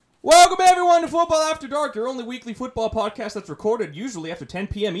Welcome everyone to Football After Dark, your only weekly football podcast that's recorded usually after 10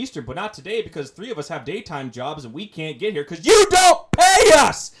 p.m. Eastern, but not today because three of us have daytime jobs and we can't get here because you don't pay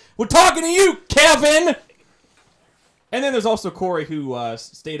us! We're talking to you, Kevin! And then there's also Corey who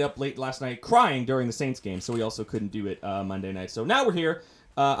stayed up late last night crying during the Saints game, so we also couldn't do it Monday night. So now we're here.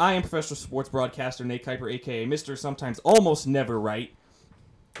 I am professional sports broadcaster Nate Kuiper, a.k.a. Mr. Sometimes Almost Never Right.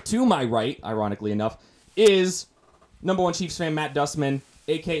 To my right, ironically enough, is number one Chiefs fan Matt Dustman,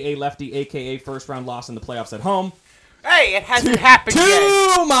 a.k.a. Lefty, a.k.a. first round loss in the playoffs at home. Hey, it hasn't happened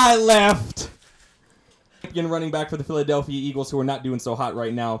yet. To my left, running back for the Philadelphia Eagles, who are not doing so hot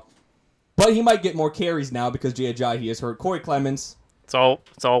right now. But he might get more carries now because Jay Ajayi is hurt. Corey Clemens. It's all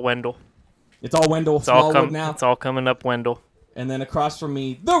Wendell. It's all Wendell Smallwood now. It's all coming up Wendell. And then across from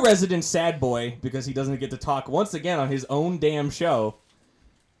me, the resident sad boy, because he doesn't get to talk once again on his own damn show,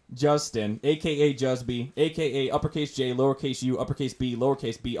 Justin, a.k.a. Jusby, a.k.a. uppercase J, lowercase U, uppercase B,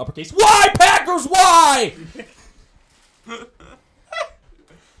 lowercase B, uppercase Y, Packers Y!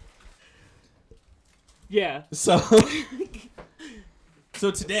 Yeah. So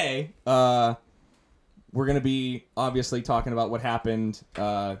today, we're going to be obviously talking about what happened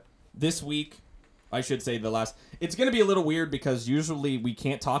this week. I should say it's going to be a little weird because usually we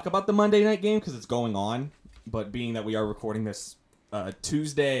can't talk about the Monday night game because it's going on. But being that we are recording this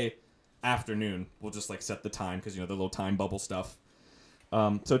Tuesday afternoon, we'll just set the time because, the little time bubble stuff.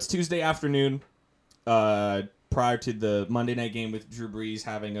 So it's Tuesday afternoon prior to the Monday night game with Drew Brees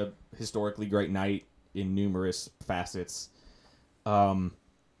having a historically great night in numerous facets.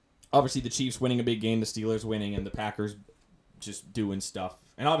 Obviously the Chiefs winning a big game, the Steelers winning, and the Packers just doing stuff.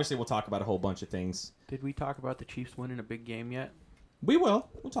 And obviously we'll talk about a whole bunch of things. Did we talk about the Chiefs winning a big game yet? We will.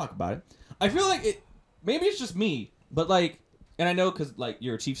 We'll talk about it. I feel like maybe it's just me, but and I know because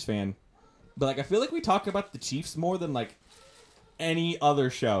you're a Chiefs fan, but I feel like we talk about the Chiefs more than any other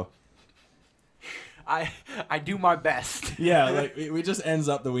show. I do my best. Yeah, we just ends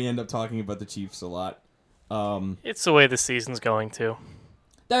up that we end up talking about the Chiefs a lot. It's the way the season's going too.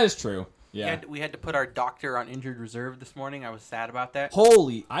 That is true. Yeah. We had to put our doctor on injured reserve this morning. I was sad about that.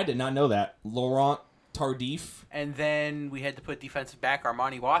 I did not know that. Laurent Tardif. And then we had to put defensive back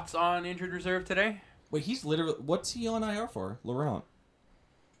Armani Watts on injured reserve today. Wait, he's literally... What's he on IR for? Laurent.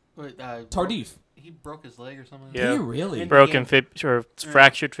 Tardif. He broke his leg or something. Yeah. Did he really? Broken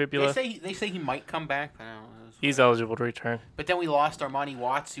fractured fibula. They say he might come back. But I don't know. He's eligible to return. But then we lost Armani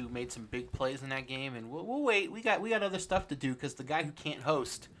Watts, who made some big plays in that game, and we'll wait. We got other stuff to do because the guy who can't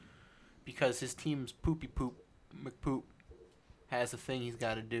host because his team's poopy poop McPoop has a thing he's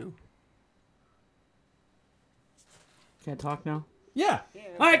got to do. Can I talk now? Yeah.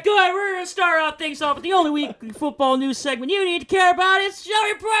 All right, good. We're going to start out things off with the only weekly football news segment you need to care about. It's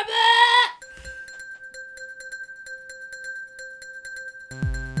Show Report.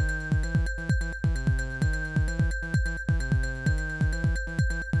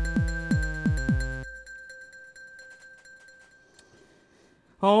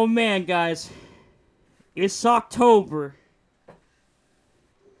 Oh, man, guys. It's October.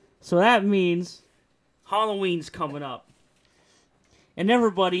 So that means Halloween's coming up. And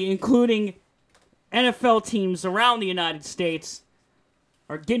everybody, including NFL teams around the United States,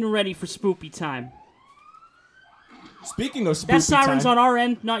 are getting ready for spoopy time. Speaking of spoopy That siren's time, on our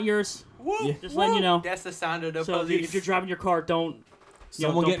end, not yours. Woo, Just letting you know. That's the sound of the So police. if you're driving your car, don't...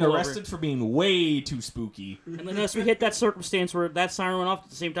 someone don't getting pull arrested for being way too spooky. And unless we hit that circumstance where that siren went off at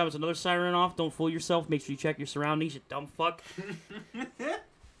the same time as another siren off, don't fool yourself. Make sure you check your surroundings, you dumb fuck.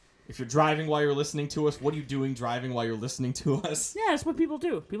 If you're driving while you're listening to us, what are you doing driving while you're listening to us? Yeah, that's what people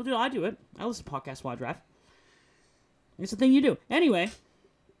do. I do it. I listen to podcasts while I drive. It's the thing you do. Anyway.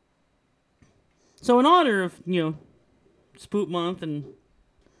 So in honor of, Spook Month and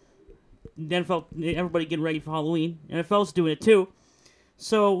NFL, everybody getting ready for Halloween, NFL's doing it too.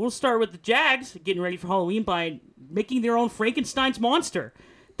 So we'll start with the Jags getting ready for Halloween by making their own Frankenstein's monster.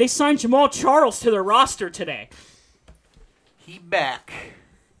 They signed Jamal Charles to their roster today. He back.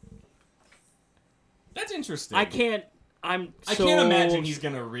 That's interesting. I can't imagine he's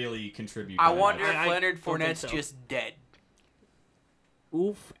gonna really contribute. I that wonder much. if Leonard don't think Fournette's so. just dead.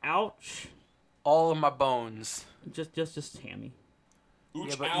 Oof, ouch. All of my bones. Just hammy. Ooch,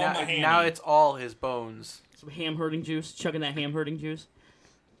 Yeah, but ow, my hammy. now it's all his bones. Some ham hurting juice, chugging that ham hurting juice.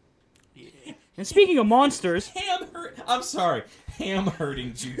 And speaking of monsters, I'm sorry, ham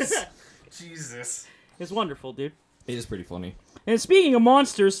hurting juice. Jesus, it's wonderful, dude. it is pretty funny. And speaking of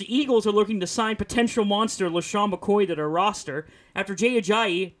monsters, the Eagles are looking to sign potential monster LaShawn McCoy to their roster after Jay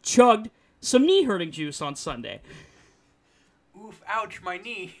Ajayi chugged some knee hurting juice on Sunday. Oof, ouch, my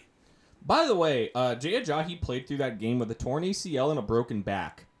knee. By the way, Jay Ajayi played through that game with a torn ACL and a broken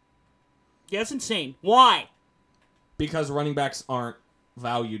back. Yeah, that's insane. Why? Because running backs aren't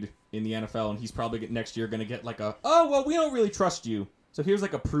valued in the NFL, and he's probably next year going to get like a, oh, well, we don't really trust you, so here's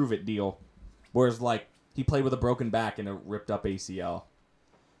like a prove-it deal. Whereas, like, he played with a broken back and a ripped-up ACL.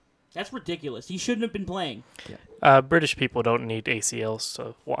 That's ridiculous. He shouldn't have been playing. British people don't need ACLs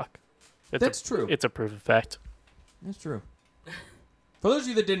to walk. That's true. It's a proven fact. That's true. For those of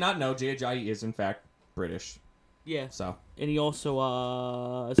you that did not know, Jay Ajayi is, in fact, British. Yeah. So And he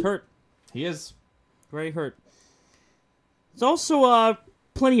also is hurt. he is. Very hurt. There's also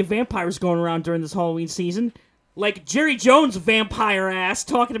plenty of vampires going around during this Halloween season. Like Jerry Jones' vampire ass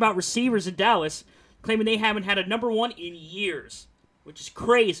talking about receivers in Dallas, claiming they haven't had a number one in years, which is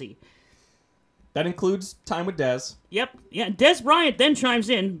crazy. That includes time with Dez. Yep. Yeah. Des Bryant then chimes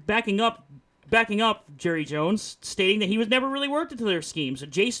in, backing up Jerry Jones, stating that he was never really worked into their schemes.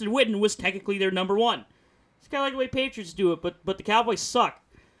 And Jason Witten was technically their number one. It's kind of like the way Patriots do it, but the Cowboys suck.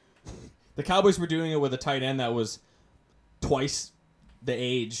 The Cowboys were doing it with a tight end that was twice the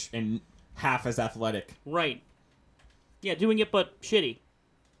age and half as athletic. Right. Yeah, doing it but shitty.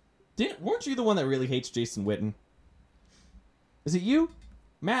 Weren't you the one that really hates Jason Witten? Is it you,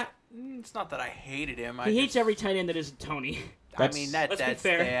 Matt? It's not that I hated him. He hates every tight end that isn't Tony. That's- I mean, let's be that's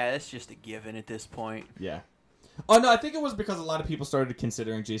fair. yeah, that's just a given at this point. Yeah. Oh, no, I think it was because a lot of people started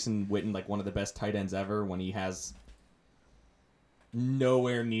considering Jason Witten like one of the best tight ends ever when he has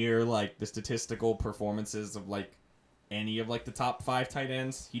nowhere near like the statistical performances of like any of like the top 5 tight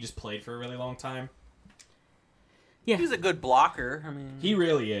ends. He just played for a really long time. Yeah. He's a good blocker. I mean, He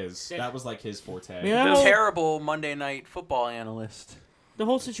really is. That was like his forte. Yeah. a whole- terrible Monday Night Football analyst. The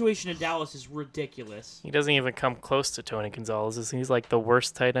whole situation in Dallas is ridiculous. He doesn't even come close to Tony Gonzalez. He's like the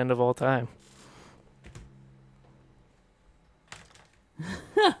worst tight end of all time.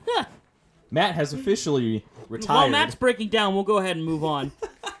 Matt has officially retired. While Matt's breaking down, we'll go ahead and move on.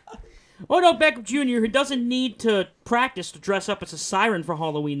 Odell Beckham Jr., who doesn't need to practice to dress up as a siren for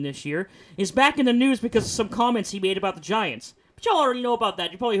Halloween this year, is back in the news because of some comments he made about the Giants. But y'all already know about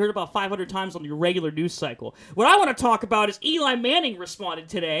that. You probably heard about 500 times on your regular news cycle. What I want to talk about is Eli Manning responded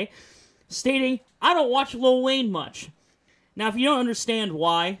today, stating, I don't watch Lil Wayne much. Now, if you don't understand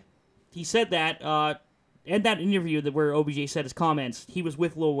why he said that, in that interview where OBJ said his comments, he was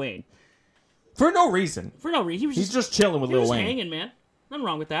with Lil Wayne. For no reason. For no reason. He's just chilling with he Lil was Wayne. hanging, man. Nothing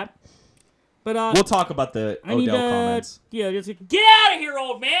wrong with that. But We'll talk about the Odell comments. Yeah, just get out of here,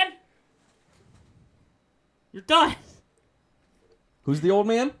 old man. You're done. Who's the old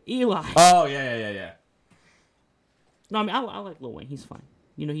man? Eli. Oh, yeah. No, I mean, I like Lil Wayne. He's fine.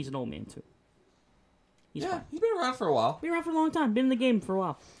 You know, he's an old man, too. He's Yeah, fine. he's been around for a while. Been around for a long time. Been in the game for a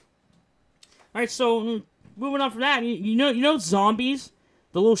while. All right, so moving on from that, you know zombies?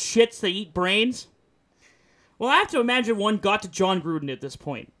 The little shits that eat brains? Well, I have to imagine one got to John Gruden at this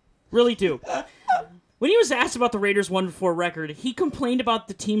point. Really do. When he was asked about the Raiders' 1-4 record, he complained about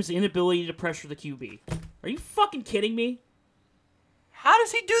the team's inability to pressure the QB. Are you fucking kidding me? How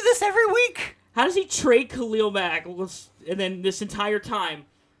does he do this every week? How does he trade Khalil Mack and then this entire time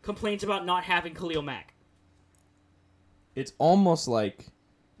complains about not having Khalil Mack? It's almost like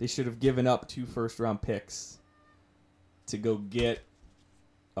they should have given up 2 first-round picks to go get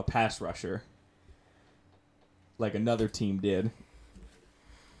a pass rusher like another team did.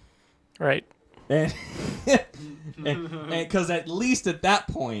 Right. And because at least at that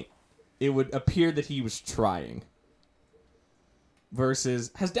point, it would appear that he was trying.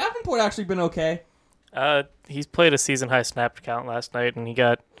 Versus, has Davenport actually been okay? He's played a season-high snap count last night, and he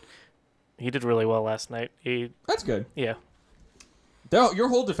did really well last night. That's good. Yeah. Your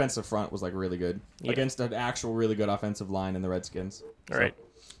whole defensive front was like really good Yeah. against an actual really good offensive line in the Redskins. All right.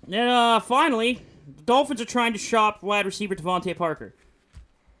 And finally, the Dolphins are trying to shop wide receiver Devontae Parker.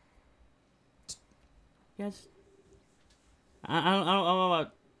 Guys, I don't know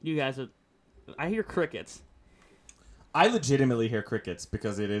about you guys. I hear crickets. I legitimately hear crickets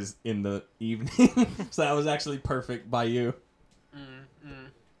because it is in the evening, so that was actually perfect by you.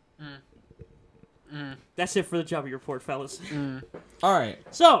 That's it for the Jubby Report, fellas. All right.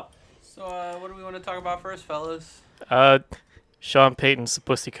 So, What do we want to talk about first, fellas? Sean Payton's the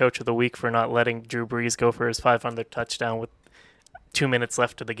pussy coach of the week for not letting Drew Brees go for his 500 touchdown with 2 minutes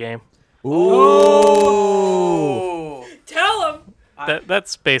left of the game. Ooh. tell him.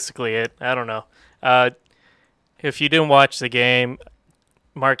 That's basically it. I don't know. If you didn't watch the game,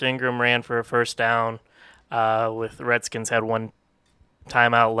 Mark Ingram ran for a first down with the Redskins had 1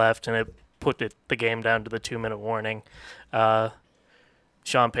 timeout left, and it put the game down to the 2-minute warning.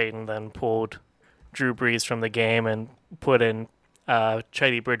 Sean Payton then pulled Drew Brees from the game and put in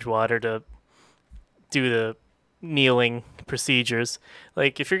Chetty Bridgewater to do the kneeling procedures.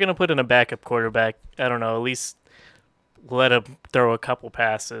 Like, if you're going to put in a backup quarterback, I don't know, at least let him throw a couple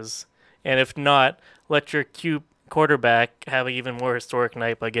passes. And if not, let your quarterback have an even more historic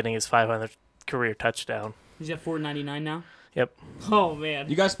night by getting his 500th career touchdown. He's at $4.99 now. Yep. Oh man.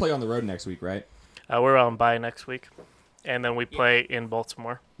 You guys play on the road next week, right? We're on bye next week. And then we play in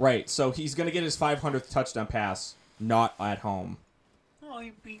Baltimore. Right. So he's going to get his 500th touchdown pass not at home. Well,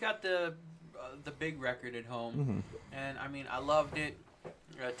 he got the big record at home, and I mean I loved it.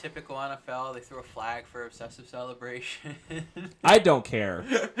 Typical NFL, they threw a flag for obsessive celebration. I don't care.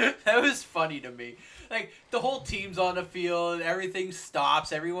 That was funny to me. Like, the whole team's on the field, everything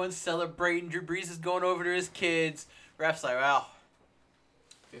stops, everyone's celebrating. Drew Brees is going over to his kids. Ref's like, well,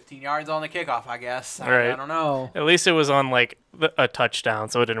 15 yards on the kickoff, I guess. Right. I don't know. At least it was on, like, a touchdown,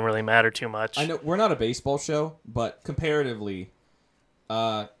 so it didn't really matter too much. I know we're not a baseball show, but comparatively,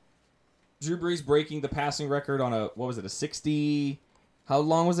 Drew Brees breaking the passing record on a 60... How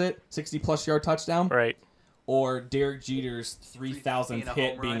long was it? 60-plus yard touchdown? Right. Or Derek Jeter's 3,000th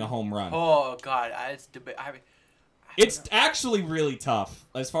hit being a home run? Oh, God. It's actually really tough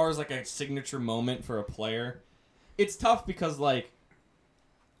as far as, like, a signature moment for a player. It's tough because, like,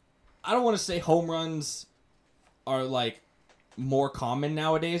 I don't want to say home runs are, like, more common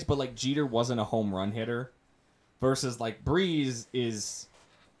nowadays, but, like, Jeter wasn't a home run hitter versus, like, Brees is...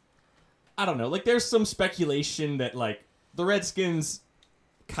 I don't know. Like, there's some speculation that, like, the Redskins...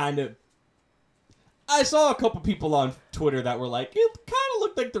 kind of I saw a couple people on Twitter that were like, it kind of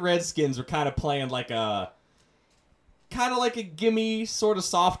looked like the Redskins were kind of playing like a gimme sort of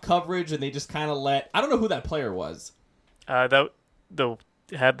soft coverage, and they just kind of I don't know who that player was. That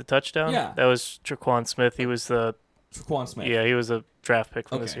had the touchdown? Yeah. That was Traquan Smith. He was Traquan Smith. Yeah, he was a draft pick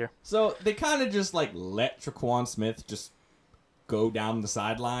from this year. So they kind of just like let Traquan Smith just go down the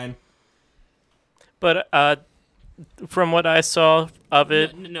sideline. But from what I saw of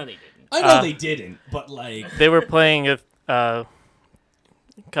it, No, they didn't. I know they didn't, but like they were playing a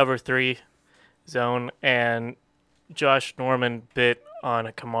cover 3 zone, and Josh Norman bit on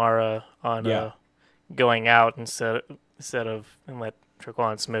a Kamara on going out instead of and let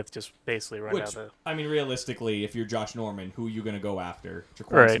Traquan Smith just basically run out the. I mean, realistically, if you're Josh Norman, who are you going to go after?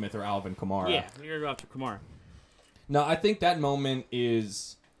 Traquan Smith or Alvin Kamara? Yeah, you're going to go after Kamara. No, I think that moment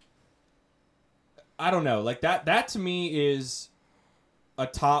is... I don't know. Like, that to me is a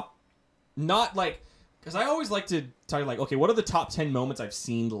top... Not, like... Because I always like to tell you, like, okay, what are the top 10 moments I've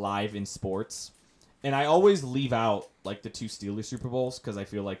seen live in sports? And I always leave out, like, the 2 Steelers Super Bowls, because I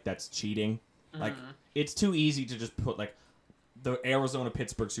feel like that's cheating. Mm-hmm. Like, it's too easy to just put, like, the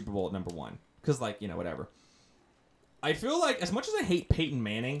Arizona-Pittsburgh Super Bowl at number 1. Because, like, you know, whatever. I feel like, as much as I hate Peyton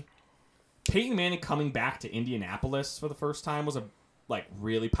Manning coming back to Indianapolis for the first time was a, like,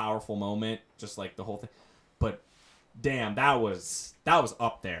 really powerful moment. Just, like, the whole thing. But, damn, that was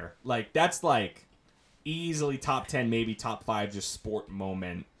up there. Like, that's, like, easily top 10, maybe top 5 just sport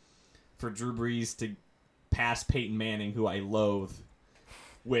moment for Drew Brees to pass Peyton Manning, who I loathe.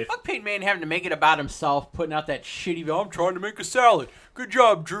 Fuck Peyton Manning having to make it about himself, putting out that shitty video. I'm trying to make a salad. Good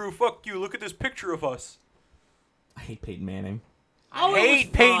job, Drew. Fuck you. Look at this picture of us. I hate Peyton Manning. I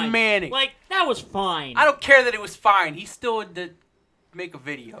hate Peyton Manning. Like, that was fine. I don't care that it was fine. He still did make a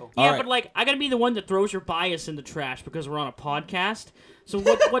video. Yeah, but, like, I gotta be the one that throws your bias in the trash because we're on a podcast. So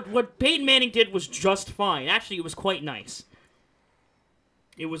what Peyton Manning did was just fine. Actually, it was quite nice.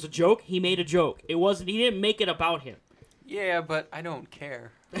 It was a joke. He made a joke. He didn't make it about him. Yeah, but I don't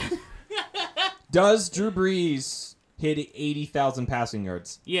care. Does Drew Brees hit 80,000 passing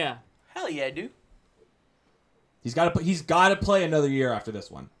yards? Yeah. Hell yeah, dude. He's got to play another year after this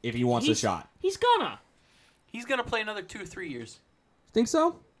one if he wants a shot. He's gonna play another 2 or 3 years. Think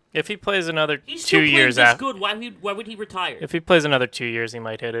so? If he plays another He's 2 years after, good. Why would he retire? If he plays another 2 years, he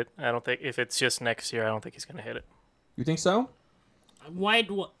might hit it. I don't think if it's just next year, I don't think he's gonna hit it. You think so? We're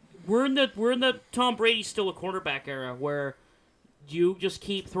in the Tom Brady still a quarterback era where you just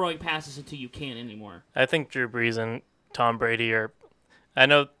keep throwing passes until you can't anymore. I think Drew Brees and Tom Brady are. I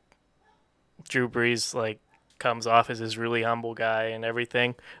know Drew Brees like comes off as this really humble guy and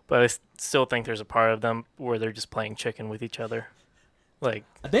everything, but I still think there's a part of them where they're just playing chicken with each other. Like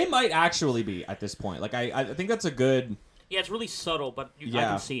they might actually be at this point. Like I think that's a good. Yeah, it's really subtle, but I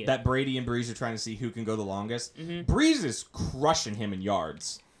can see it. That Brady and Brees are trying to see who can go the longest. Mm-hmm. Brees is crushing him in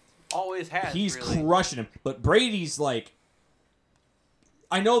yards. Always has. He's really. crushing him, but Brady's like.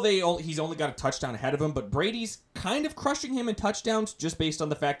 I know he's only got a touchdown ahead of him, but Brady's kind of crushing him in touchdowns just based on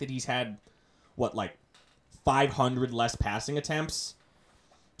the fact that he's had, 500 less passing attempts.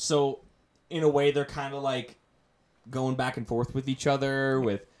 So, in a way, they're kind of like going back and forth with each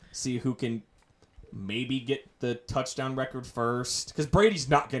other see who can maybe get the touchdown record first. Because Brady's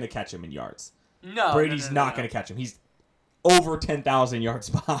not going to catch him in yards. No, Brady's no, not going to catch him. He's over 10,000 yards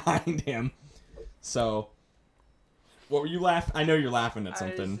behind him. So, what were you laughing? I know you're laughing at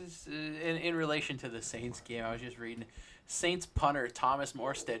something. In relation to the Saints game, I was just reading. Saints punter Thomas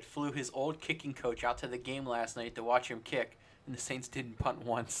Morstead flew his old kicking coach out to the game last night to watch him kick, and the Saints didn't punt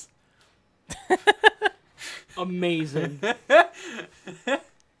once. Amazing.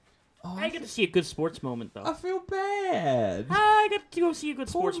 I get to see a good sports moment, though. I feel bad. I got to go see a good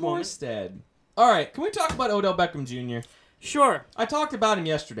Poor sports moment. Morstead. All right, can we talk about Odell Beckham Jr.? Sure. I talked about him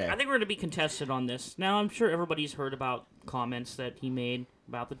yesterday. I think we're going to be contested on this. Now, I'm sure everybody's heard about comments that he made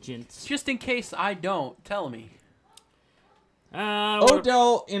about the Jints. Just in case I don't, tell me.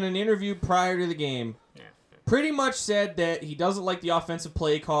 Odell, in an interview prior to the game, pretty much said that he doesn't like the offensive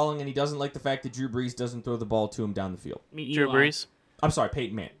play calling and he doesn't like the fact that Drew Brees doesn't throw the ball to him down the field. Drew Brees? I'm sorry,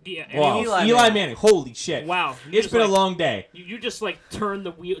 Peyton Manning. Yeah, Wow. Eli Manning. Holy shit. Wow. It's been a long day. You just like turn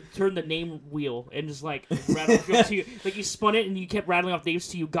the name wheel and just like rattle off to you. Like you spun it and you kept rattling off names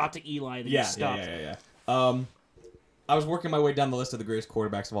till you got to Eli and then you stopped. Yeah. I was working my way down the list of the greatest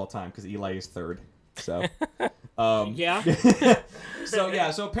quarterbacks of all time because Eli is third. So, Yeah.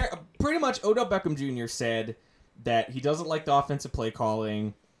 So pretty much Odell Beckham Jr. said that he doesn't like the offensive play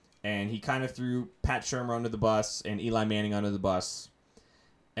calling, and he kind of threw Pat Shurmur under the bus and Eli Manning under the bus.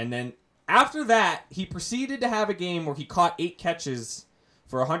 And then after that, he proceeded to have a game where he caught 8 catches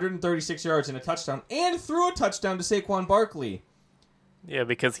for 136 yards and a touchdown, and threw a touchdown to Saquon Barkley. Yeah,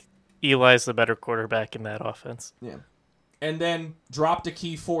 because Eli's the better quarterback in that offense. Yeah. And then dropped a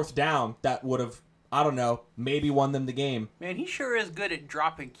key 4th down that would have, I don't know, maybe won them the game. Man, he sure is good at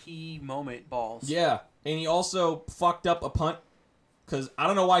dropping key moment balls. Yeah. And he also fucked up a punt because I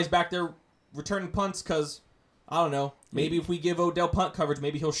don't know why he's back there returning punts because, I don't know, maybe if we give Odell punt coverage,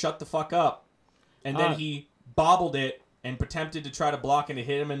 maybe he'll shut the fuck up. And then he bobbled it and attempted to try to block, and it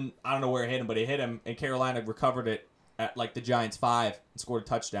hit him, and I don't know where it hit him, but it hit him, and Carolina recovered it at, like, the Giants' 5 and scored a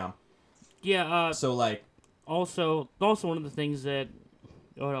touchdown. Yeah. So, like... Also, one of the things that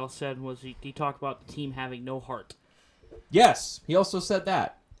Odell said was he talked about the team having no heart. Yes, he also said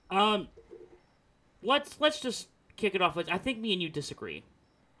that. Let's just kick it off. I think me and you disagree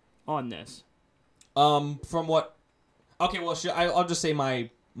on this. From what... Okay, well, I'll just say my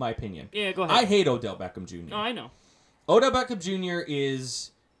opinion. Yeah, go ahead. I hate Odell Beckham Jr. Oh, I know. Odell Beckham Jr.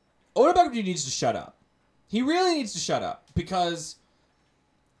 needs to shut up. He really needs to shut up because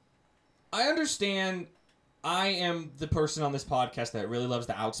I understand I am the person on this podcast that really loves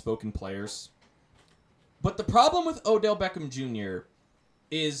the outspoken players. But the problem with Odell Beckham Jr.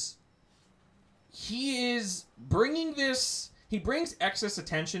 is he brings excess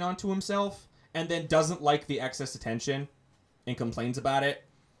attention onto himself and then doesn't like the excess attention and complains about it.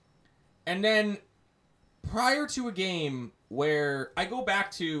 And then prior to a game where I go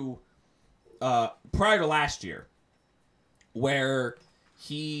back to prior to last year where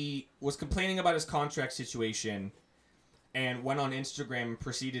he was complaining about his contract situation and went on Instagram and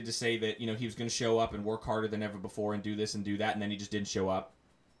proceeded to say that, he was going to show up and work harder than ever before and do this and do that, and then he just didn't show up.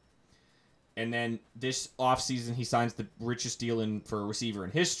 And then this offseason, he signs the richest deal for a receiver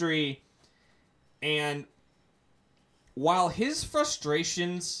in history. And while his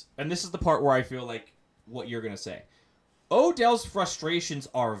frustrations, and this is the part where I feel like what you're going to say, Odell's frustrations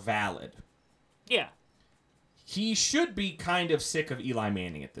are valid. Yeah. He should be kind of sick of Eli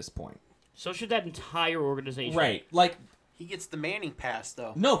Manning at this point. So should that entire organization. Right. Like, he gets the Manning pass,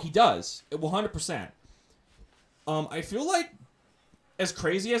 though. No, he does. 100%. I feel like, as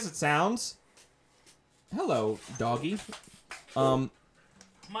crazy as it sounds... Hello, doggy.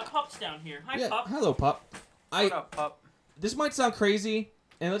 My pup's down here. Hi, pup. Hello, pup. What up, pup? This might sound crazy,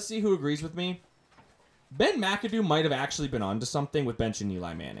 and let's see who agrees with me. Ben McAdoo might have actually been onto something with benching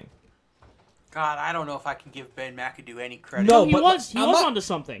Eli Manning. God, I don't know if I can give Ben McAdoo any credit. No, he but was I'm not- onto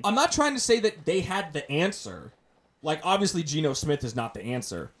something. I'm not trying to say that they had the answer. Like, obviously, Geno Smith is not the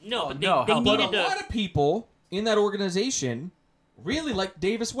answer. No, but no, they how But needed a to. lot of people in that organization really liked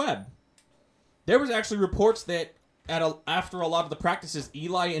Davis Webb. There was actually reports that after a lot of the practices,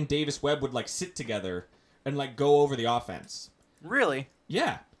 Eli and Davis Webb would, like, sit together and, like, go over the offense. Really?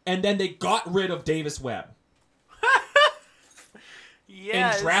 Yeah. And then they got rid of Davis Webb.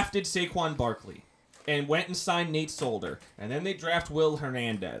 Yeah. And drafted Saquon Barkley. And went and signed Nate Solder. And then they draft Will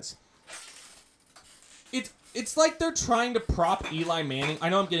Hernandez. It's like they're trying to prop Eli Manning. I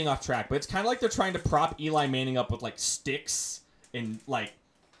know I'm getting off track, but it's kind of like they're trying to prop Eli Manning up with, like, sticks and, like,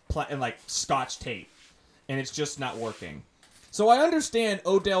 Scotch tape. And it's just not working. So I understand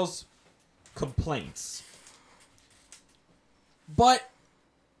Odell's complaints. But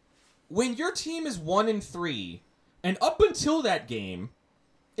when your team is 1-3, and up until that game,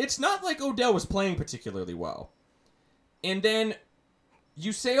 it's not like Odell was playing particularly well. And then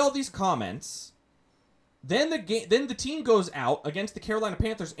you say all these comments, then the team goes out against the Carolina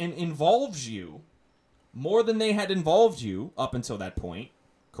Panthers and involves you more than they had involved you up until that point.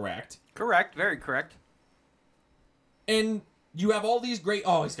 Correct? Correct. Very correct. And you have all these great...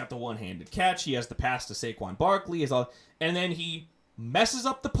 Oh, he's got the one-handed catch. He has the pass to Saquon Barkley. And then he messes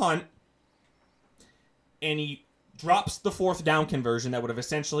up the punt, and he drops the 4th down conversion that would have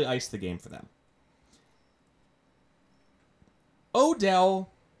essentially iced the game for them. Odell,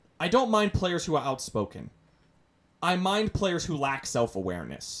 I don't mind players who are outspoken. I mind players who lack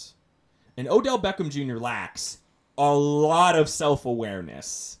self-awareness. And Odell Beckham Jr. lacks a lot of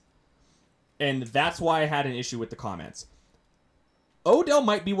self-awareness. And that's why I had an issue with the comments. Odell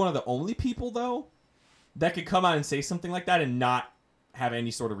might be one of the only people, though, that could come out and say something like that and not have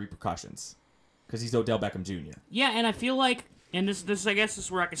any sort of repercussions. Because he's Odell Beckham Jr. Yeah, and I feel like, and this I guess is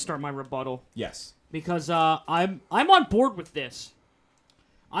where I can start my rebuttal. Yes. Because I'm on board with this.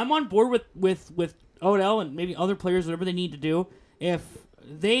 I'm on board with Odell and maybe other players, whatever they need to do.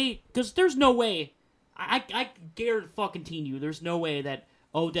 Because there's no way, I guarantee you, there's no way that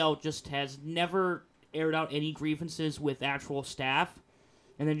Odell just has never aired out any grievances with actual staff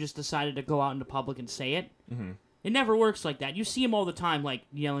and then just decided to go out into public and say it. Mm-hmm. It never works like that. You see him all the time, like,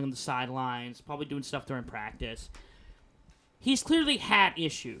 yelling on the sidelines, probably doing stuff during practice. He's clearly had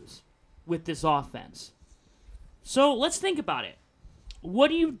issues with this offense. So let's think about it. What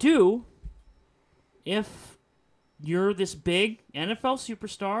do you do if you're this big NFL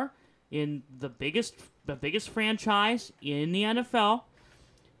superstar in the biggest franchise in the NFL,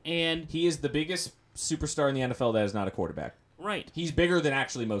 and He is the biggest superstar in the NFL that is not a quarterback. right? He's bigger than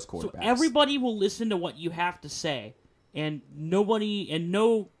actually most So quarterbacks. everybody will listen to what you have to say, and nobody in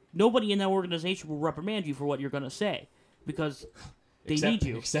that organization will reprimand you for what you're going to say because they need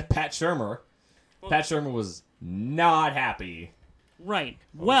you. Except Pat Shurmur. Pat Shurmur was not happy. Right.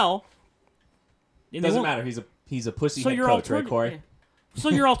 Well, and they Doesn't won't- matter. He's a pussy So head your coach, right, alternative, Corey? so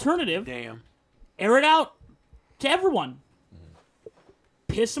your alternative, Damn. air it out to everyone.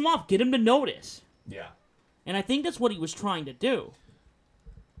 Piss him off. Get him to notice. Yeah. And I think that's what he was trying to do.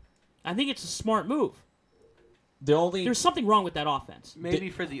 I think it's a smart move. The only There's something wrong with that offense. Maybe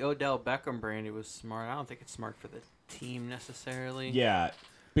for the Odell Beckham brand, it was smart. I don't think it's smart for the team necessarily. yeah,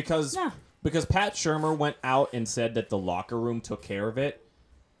 because Yeah. Pat Shurmur went out and said that the locker room took care of it.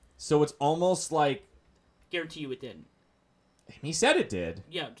 So it's almost like Guarantee you it didn't. he said it did.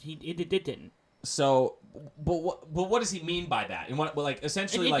 Yeah, it didn't. So, but what does he mean by that? And what, like,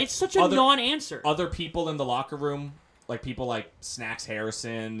 essentially, like, It's such a other, non-answer. other people in the locker room, like people like Snacks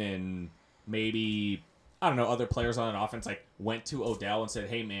Harrison and maybe, I don't know, other players on an offense, like, went to Odell and said,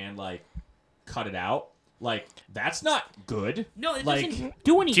 hey, man, like, cut it out. Like, that's not good. No, it like, doesn't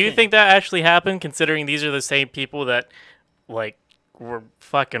do anything. Do you think that actually happened, considering these are the same people that, like, were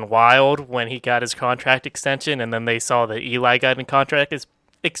fucking wild when he got his contract extension, and then they saw that Eli got a contract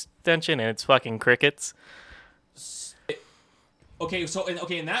extension, and it's fucking crickets? Okay, so,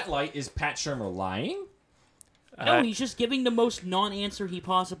 in that light, is Pat Shurmur lying? No, he's just giving the most non-answer he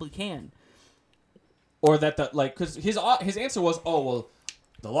possibly can. Or that because his answer was, oh, well,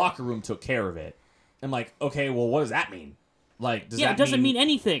 the locker room took care of it. I'm like, okay, well, what does that mean? Like, does that It doesn't mean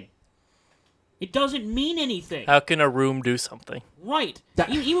anything. It doesn't mean anything. How can a room do something? Right. That-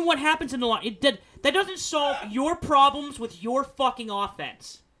 Even what happens in the line, that doesn't solve your problems with your fucking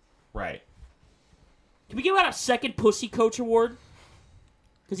offense. Right. Can we give out a second pussy coach award?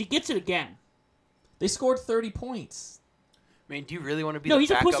 Because he gets it again. They scored 30 points. I mean, do you really want to be No, the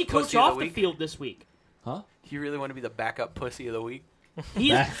he's a backup pussy coach pussy of off the the week? field this week. Huh? Do you really want to be the backup pussy of the week?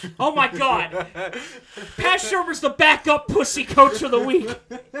 He's, oh my god. Pat Shurmur's the backup pussy coach of the week.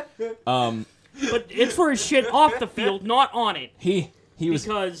 But it's for his shit off the field, not on it. He was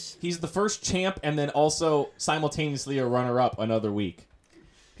Because he's the first champ and then also simultaneously a runner-up another week.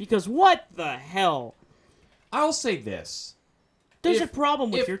 what the hell? I'll say this. There's If- a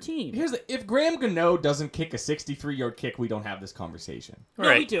problem with if- your team. If Graham Gano doesn't kick a 63-yard kick, we don't have this conversation. No, we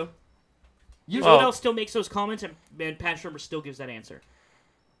Right. do. Well- Odell still makes those comments, and Pat Shurmur still gives that answer.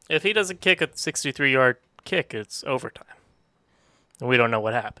 If he doesn't kick a 63-yard kick, it's overtime. And we don't know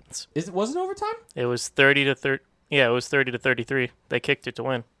what happens. Was it overtime? It was 30 to 30. Yeah, it was 30 to 33. They kicked it to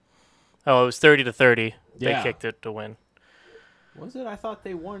win. Oh, it was 30 to 30. They Yeah. kicked it to win. Was it? I thought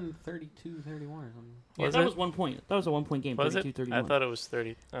they won 32-31 or something. Yeah, Was that it? was 1 point. That was a 1-point game, Was it? 32-31. I thought it was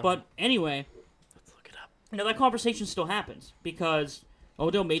 30. Oh, But anyway, let's look it up. now that conversation still happens because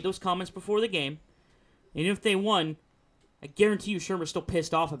Odell made those comments before the game, and if they won, I guarantee you Shermer's still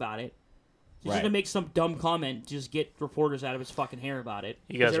pissed off about it. He's Right. going to make some dumb comment, just get reporters out of his fucking hair about it.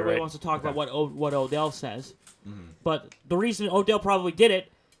 You guys are everybody right. wants to talk about what Odell says. Mm-hmm. But the reason Odell probably did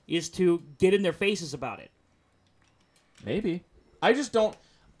it is to get in their faces about it. Maybe. I just don't.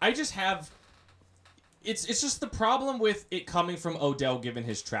 I just have. It's just the problem with it coming from Odell, given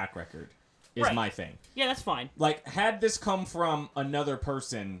his track record, is Right. my thing. Yeah, that's fine. Like, had this come from another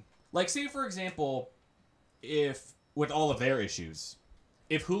person, like, say, for example, if, with all of their issues,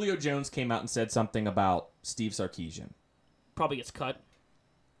 if Julio Jones came out and said something about Steve Sarkisian, Probably gets cut.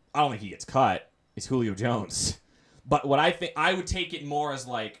 I don't think he gets cut. It's Julio Jones. But what I think, I would take it more as,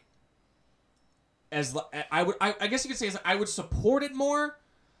 like, I guess you could say is I would support it more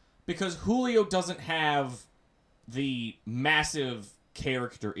because Julio doesn't have the massive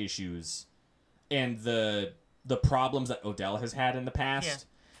character issues and the problems that Odell has had in the past.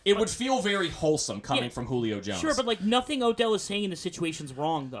 It would feel very wholesome coming from Julio Jones. Sure, but like nothing Odell is saying in the situation's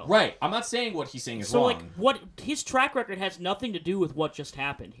wrong, though. Right. I'm not saying what he's saying is So wrong. like, what his track record has nothing to do with what just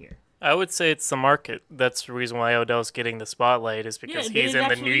happened here. I would say it's the market. That's the reason why Odell's getting the spotlight is because Yeah, he's it in the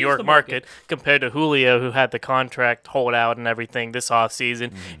absolutely New is York the market market. compared to Julio, who had the contract holdout and everything this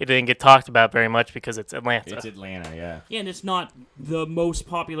offseason. It didn't get talked about very much because it's Atlanta. It's Atlanta, yeah. Yeah, and it's not the most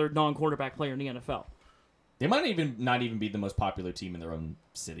popular non-quarterback player in the NFL. They might not even be the most popular team in their own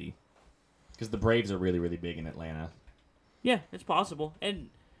city. Because the Braves are really, really big in Atlanta. Yeah, it's possible.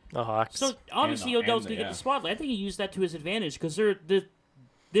 And The Hawks. so obviously And the- Odell's and going to the- get the spotlight. I think he used that to his advantage because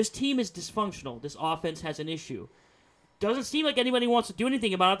this team is dysfunctional. This offense has an issue. Doesn't seem like anybody wants to do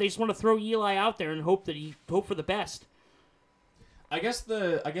anything about it. They just want to throw Eli out there and hope for the best. I guess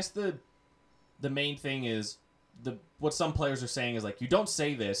the main thing is what some players are saying is like you don't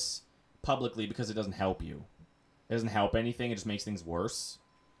say this publicly because it doesn't help you. It doesn't help anything. It just makes things worse.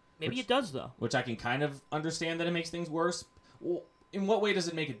 Maybe it does though. Which I can kind of understand that it makes things worse. Well, in what way does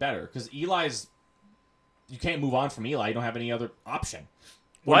it make it better? Because you can't move on from Eli. You don't have any other option.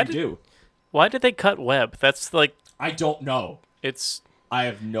 What do you do? Why did they cut Webb? That's like I don't know. I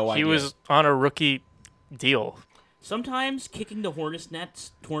have no idea. he was on a rookie deal. Sometimes kicking the hornet's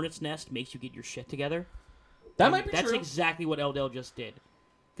nest makes you get your shit together. That might be That's true. exactly what Odell just did.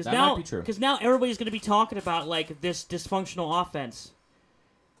 That might be true. Because now everybody's going to be talking about like this dysfunctional offense,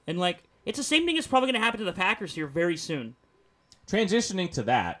 and like it's the same thing that's probably going to happen to the Packers here very soon. Transitioning to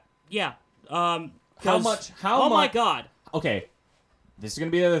that. Yeah. How Oh much? my God. Okay, this is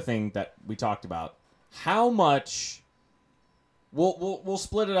gonna be the other thing that we talked about. How much? We'll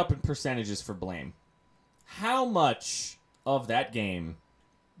split it up in percentages for blame. How much of that game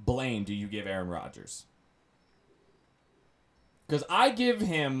blame do you give Aaron Rodgers? Because I give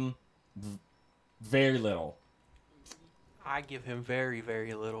him very little. I give him very,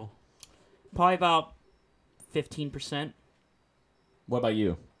 very little. Probably about 15%. What about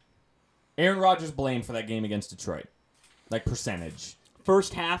you? Aaron Rodgers blamed for that game against Detroit, like percentage.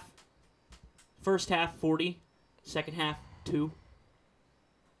 First half 40. Second half 2.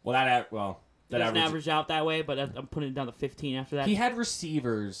 Well, That doesn't average. average out that way, but I'm putting it down to 15 after that. He had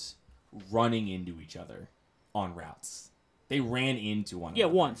receivers running into each other on routes. They ran into one Yeah,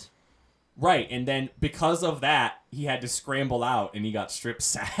 another. once. Right, and then because of that, he had to scramble out and he got strip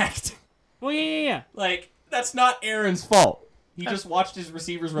sacked. Well, yeah. Like, that's not Aaron's fault. He just watched his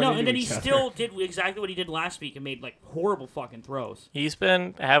receivers run No, into and then he each other. still did exactly what he did last week and made like horrible fucking throws. He's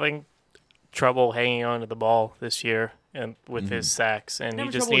been having trouble hanging on to the ball this year and with his sacks, and Never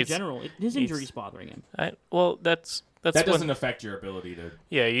he just trouble needs. in general. His injury's bothering him. That's That when, doesn't affect your ability to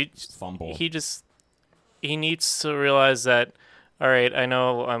you fumble. he needs to realize that. All right, I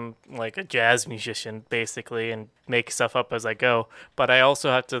know I'm like a jazz musician basically and make stuff up as I go, but I also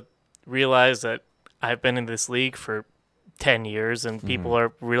have to realize that I've been in this league for 10 years and people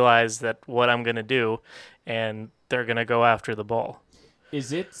are realize that what I'm going to do and they're going to go after the ball.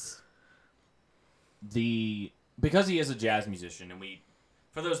 Is it because he is a jazz musician, and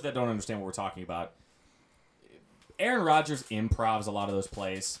for those that don't understand what we're talking about, Aaron Rodgers improvs a lot of those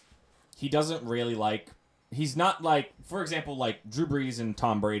plays. He doesn't really he's not like, for example, like Drew Brees and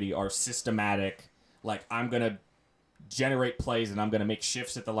Tom Brady are systematic, like I'm going to generate plays and I'm going to make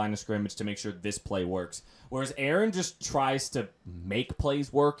shifts at the line of scrimmage to make sure this play works. Whereas Aaron just tries to make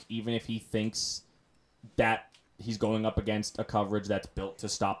plays work even if he thinks that he's going up against a coverage that's built to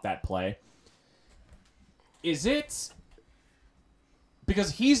stop that play. Is it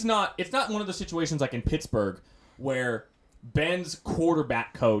because it's not one of those situations like in Pittsburgh where Ben's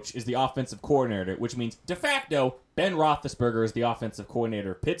quarterback coach is the offensive coordinator, which means de facto Ben Roethlisberger is the offensive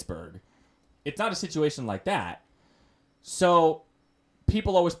coordinator of Pittsburgh. It's not a situation like that. So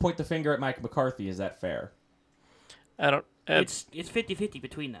people always point the finger at Mike McCarthy. Is that fair? I don't It's 50-50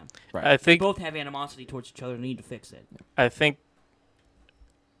 between them. Right. I They think both have animosity towards each other and need to fix it.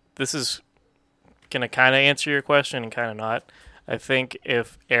 this is gonna kind of answer your question and kind of not. I think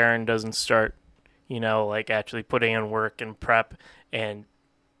if Aaron doesn't start, like actually putting in work and prep and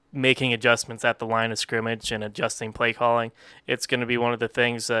making adjustments at the line of scrimmage and adjusting play calling, it's going to be one of the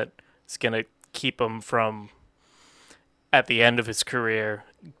things that is going to keep him from, at the end of his career,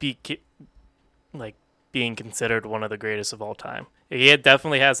 being considered one of the greatest of all time. He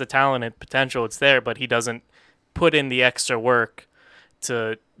definitely has the talent and potential. It's there, but he doesn't put in the extra work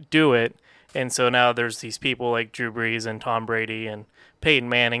to do it. And so now there's these people like Drew Brees and Tom Brady and Peyton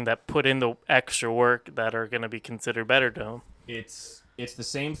Manning that put in the extra work that are going to be considered better to him. It's the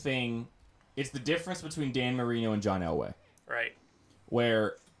same thing. It's the difference between Dan Marino and John Elway, Right.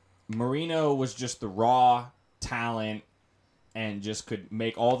 where Marino was just the raw talent and just could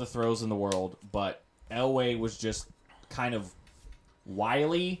make all the throws in the world, but Elway was just kind of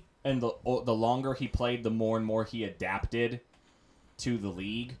wily, and the longer he played, the more and more he adapted to the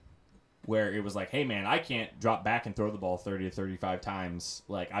league, where it was like, hey man, I can't drop back and throw the ball 30 to 35 times.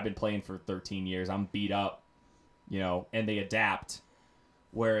 Like, I've been playing for 13 years. I'm beat up, and they adapt.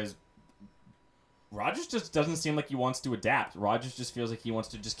 Whereas Rodgers just doesn't seem like he wants to adapt. Rodgers just feels like he wants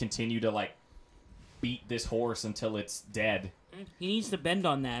to just continue to, beat this horse until it's dead. He needs to bend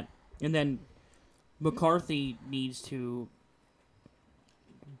on that, and then McCarthy needs to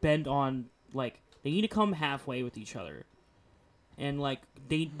bend on, they need to come halfway with each other. And,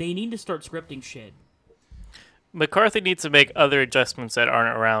 they need to start scripting shit. McCarthy needs to make other adjustments that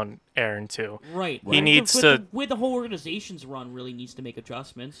aren't around Aaron, too. Right. He needs to... The way the whole organization's run really needs to make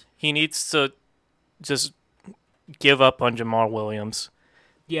adjustments. He needs to just give up on Jamal Williams.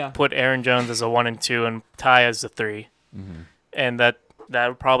 Yeah. Put Aaron Jones as a 1 and 2 and Ty as a 3. Mm-hmm. And that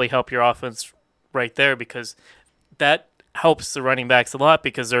would probably help your offense right there, because that helps the running backs a lot,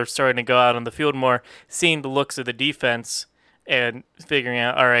 because they're starting to go out on the field more, seeing the looks of the defense and figuring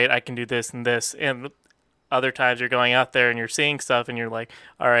out, all right, I can do this and this. And other times you're going out there and you're seeing stuff and you're like,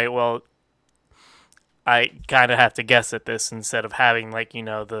 all right, well, I kind of have to guess at this instead of having,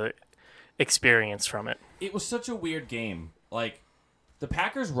 the experience from it. It was such a weird game. The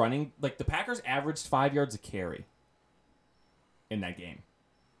Packers the Packers averaged 5 yards a carry in that game.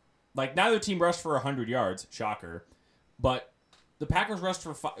 Neither team rushed for 100 yards, shocker, but the Packers rushed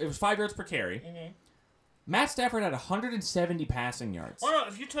for it was 5 yards per carry. Mm-hmm. Matt Stafford had 170 passing yards. Well, no,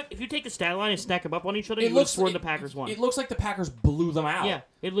 if you take the stat line and stack them up on each other, you would have sworn the Packers won. It looks like the Packers blew them out. Yeah,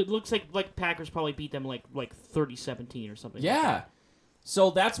 it looks like Packers probably beat them like 30-17 or something. Yeah. Like that.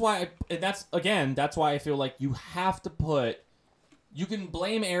 So that's why, that's why I feel like you have to put. You can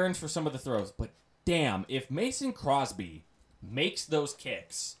blame Aaron for some of the throws, but damn, if Mason Crosby makes those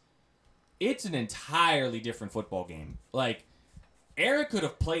kicks, it's an entirely different football game. Aaron could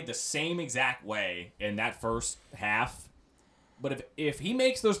have played the same exact way in that first half, but if he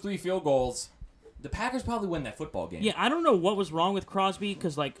makes those 3 field goals, the Packers probably win that football game. Yeah, I don't know what was wrong with Crosby,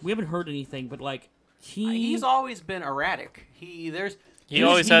 because we haven't heard anything, but he's always been erratic. He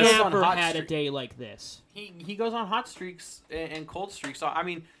always has never had a day like this. He goes on hot streaks and cold streaks. So, I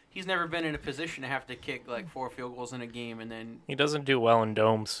mean, he's never been in a position to have to kick 4 field goals in a game, and then he doesn't do well in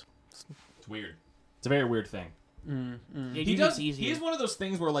domes. It's weird. It's a very weird thing. Yeah, He does. He is one of those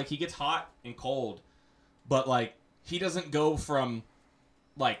things where he gets hot and cold, but he doesn't go from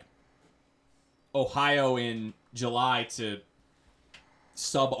Ohio in July to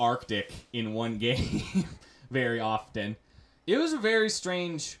subarctic in one game very often. It was a very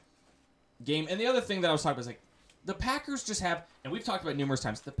strange game. And the other thing that I was talking about is the Packers just have, and we've talked about it numerous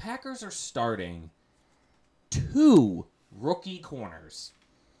times, the Packers are starting 2 rookie corners.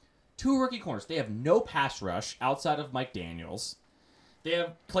 2 rookie corners. They have no pass rush outside of Mike Daniels. They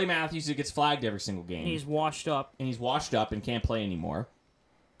have Clay Matthews who gets flagged every single game. He's washed up. And he's washed up and can't play anymore.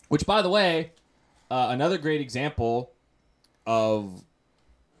 Which, by the way, another great example of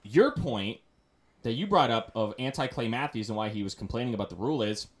your point that you brought up of anti-Clay Matthews and why he was complaining about the rule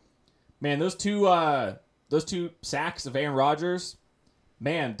is, man, those two sacks of Aaron Rodgers,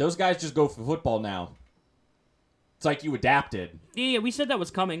 man, those guys just go for football now. It's like you adapted. Yeah, we said that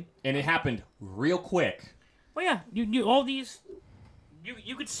was coming. And it happened real quick. Well, yeah, you all these,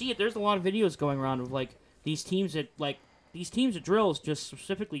 you could see it. There's a lot of videos going around of these teams at drills just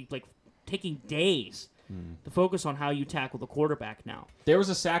specifically taking days to focus on how you tackle the quarterback now. There was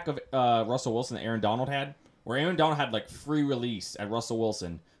a sack of Russell Wilson that Aaron Donald had, where Aaron Donald had free release at Russell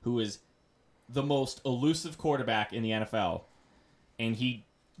Wilson, who is the most elusive quarterback in the NFL, and he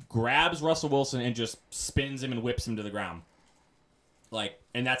grabs Russell Wilson and just spins him and whips him to the ground.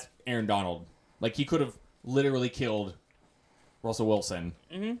 And that's Aaron Donald. He could have literally killed Russell Wilson.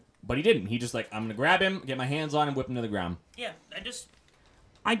 Mm-hmm. But he didn't. He just I'm going to grab him, get my hands on him, whip him to the ground. Yeah,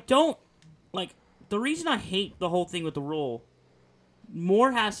 I don't, the reason I hate the whole thing with the rule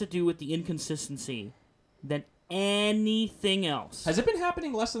more has to do with the inconsistency than anything else. Has it been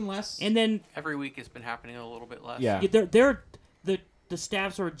happening less and less? And then Every week it's been happening a little bit less. Yeah. the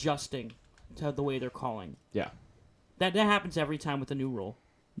staffs are adjusting to the way they're calling. Yeah. That happens every time with the new rule.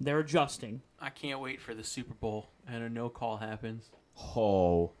 They're adjusting. I can't wait for the Super Bowl and a no call happens.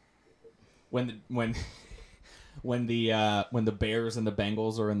 Oh. When the Bears and the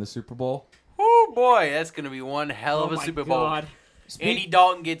Bengals are in the Super Bowl. Oh boy, that's gonna be one hell of a my Super Bowl. God. Andy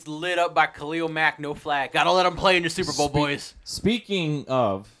Dalton gets lit up by Khalil Mack, no flag. Gotta let him play in the Super Bowl, boys. Speaking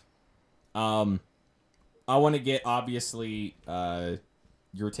of, I want to get obviously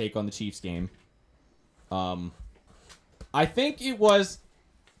your take on the Chiefs game. I think it was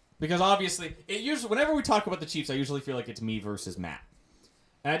because obviously whenever we talk about the Chiefs, I usually feel like it's me versus Matt,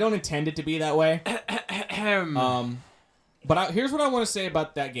 and I don't intend it to be that way. But here's what I want to say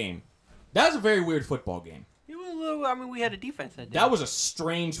about that game. That was a very weird football game. We had a defense that day. That was a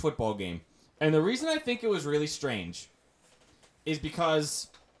strange football game. And the reason I think it was really strange is because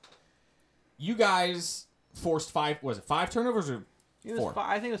you guys forced five turnovers or It was four?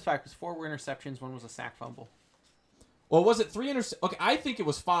 I think it was 5 because 4 were interceptions, 1 was a sack fumble. Well, was it 3 interceptions? Okay, I think it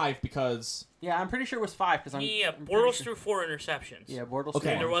was 5 because... Yeah, I'm pretty sure it was 5 because I'm Bortles sure. threw 4 interceptions. Yeah, Bortles.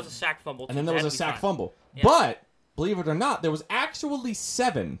 Okay. And there was a sack fumble. And then there was a sack fumble. Yeah. But, believe it or not, there was actually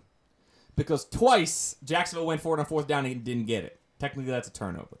 7 because twice Jacksonville went for it on 4th down and didn't get it. Technically, that's a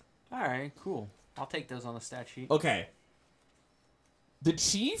turnover. All right, cool. I'll take those on the stat sheet. Okay. The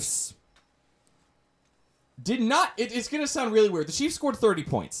Chiefs did not... It's going to sound really weird. The Chiefs scored 30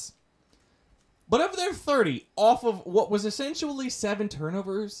 points. But of their 30, off of what was essentially 7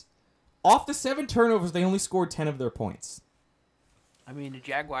 turnovers, off the 7 turnovers, they only scored 10 of their points. I mean, the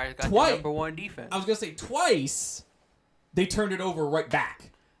Jaguars got Twice. the number 1 defense. I was going to say twice, they turned it over right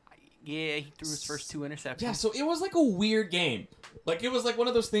back. Yeah, he threw his first 2 interceptions. Yeah, so it was like a weird game. Like, it was like one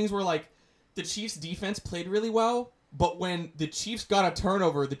of those things where, like, the Chiefs' defense played really well, but when the Chiefs got a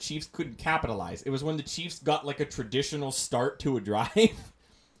turnover, the Chiefs couldn't capitalize. It was when the Chiefs got, like, a traditional start to a drive.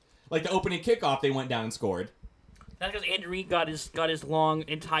 Like, the opening kickoff, they went down and scored. That's because Andy Reid got his long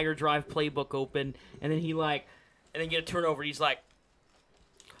entire drive playbook open, and then and then get a turnover. He's like,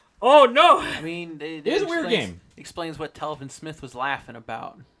 "Oh no!" I mean, It is a weird game. Explains what Telvin Smith was laughing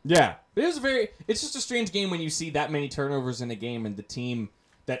about. Yeah. It's just a strange game when you see that many turnovers in a game and the team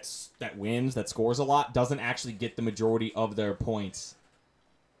that wins, that scores a lot, doesn't actually get the majority of their points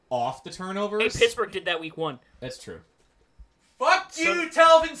off the turnovers. Hey, Pittsburgh did that week 1. That's true. Fuck you,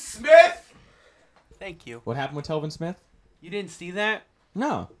 Telvin Smith! Thank you. What happened with Telvin Smith? You didn't see that?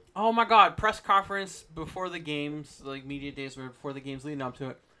 No. Oh my god, press conference before the games, like media days or before the games leading up to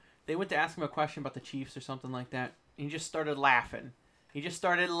it. They went to ask him a question about the Chiefs or something like that. And he just started laughing.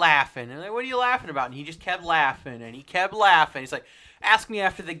 And they're like, what are you laughing about? And he just kept laughing and he kept laughing. He's like, ask me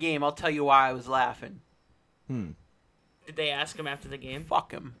after the game, I'll tell you why I was laughing. Did they ask him after the game?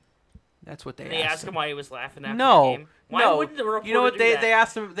 Fuck him. That's what they Did they asked ask him why he was laughing after No, the game? Why no. wouldn't the reporter You know what do they that?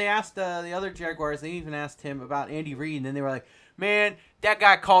 asked him? They asked the other Jaguars. They even asked him about Andy Reid, and then they were like, "Man, that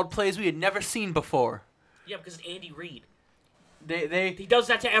guy called plays we had never seen before." Yeah, because it's Andy Reid. He He does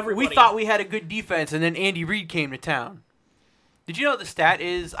that to everybody. We thought we had a good defense, and then Andy Reid came to town. Did you know what the stat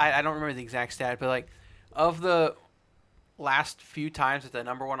is? I don't remember the exact stat, but like, of the last few times that the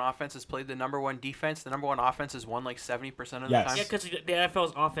number 1 offense has played the number 1 defense, the number 1 offense has won like 70% of the Yes. time. Yeah, because the NFL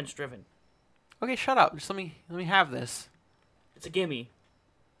is offense driven. Okay, shut up. Just let me have this. It's a gimme.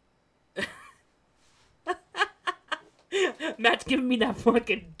 Matt's giving me that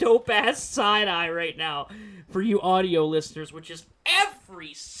fucking dope ass side eye right now for you audio listeners, which is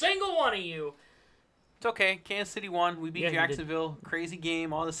every single one of you. It's okay. Kansas City won. We beat Yeah, he did. Jacksonville. Crazy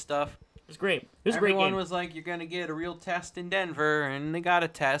game. All this stuff. It was great. It was a great Everyone game. was like, you're going to get a real test in Denver, and they got a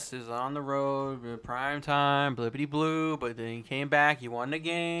test. It was on the road, prime time, blippity blue, but then you came back, you won the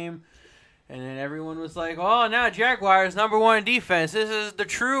game, and then everyone was like, oh, now Jaguars, number 1 defense. This is the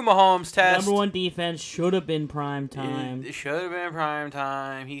true Mahomes test. Number 1 defense should have been prime time. It should have been prime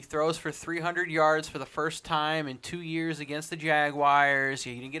time. He throws for 300 yards for the first time in 2 years against the Jaguars.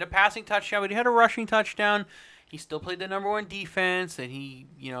 He didn't get a passing touchdown, but he had a rushing touchdown. He still played the number 1 defense, and he,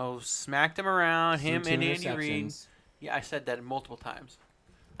 smacked him around, him and Andy Reid. Yeah, I said that multiple times.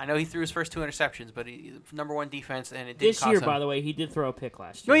 I know he threw his first 2 interceptions, but he number 1 defense, and it didn't This cost year, him. by the way, he did throw a pick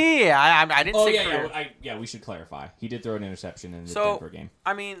last Oh, year. yeah. I didn't say career. We should clarify. He did throw an interception in the So, Denver game.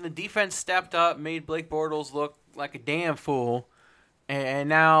 I mean, the defense stepped up, made Blake Bortles look like a damn fool. And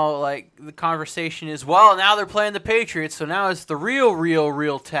now, like, the conversation is, well, now they're playing the Patriots, so now it's the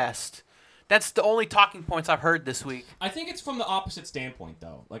real test. That's the only talking points I've heard this week. I think it's from the opposite standpoint,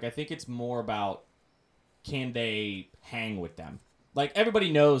 though. Like, I think it's more about can they hang with them. Like,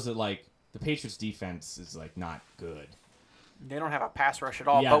 everybody knows that, like, the Patriots' defense is, like, not good. They don't have a pass rush at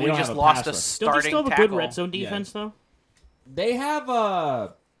all, Yeah, but they we don't just have a lost pass a rush. Don't starting they still have a tackle. good red zone defense, though? They have I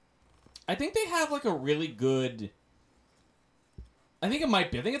think they have, like, a really good... I think it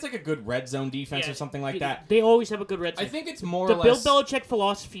might be. I think it's, like, a good red zone defense or something like that. They always have a good red zone. I think it's more the or Bill less... Belichick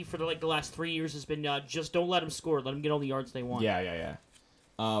philosophy for the last 3 years has been just don't let them score. Let them get all the yards they want. Yeah.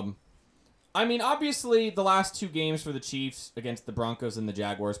 I mean, obviously, the last 2 games for the Chiefs against the Broncos and the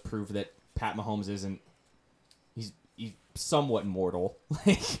Jaguars prove that Pat Mahomes isn't... He's somewhat mortal.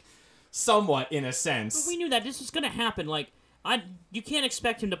 Like, somewhat, in a sense. But we knew that this was going to happen. Like, you can't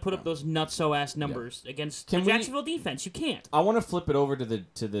expect him to put up those nutso-ass numbers against the Jacksonville defense. You can't. I want to flip it over to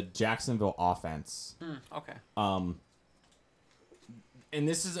the Jacksonville offense. Okay. And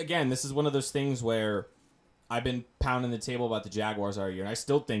this is one of those things where I've been pounding the table about the Jaguars all year, and I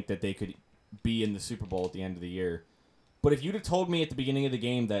still think that they could be in the Super Bowl at the end of the year. But if you'd have told me at the beginning of the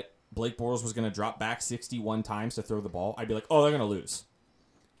game that Blake Bortles was going to drop back 61 times to throw the ball, I'd be like, oh, they're going to lose.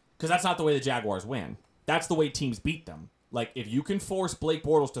 Because that's not the way the Jaguars win. That's the way teams beat them. Like, if you can force Blake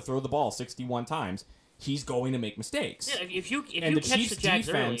Bortles to throw the ball 61 times, he's going to make mistakes. Yeah, if you and catch Chiefs' the Jags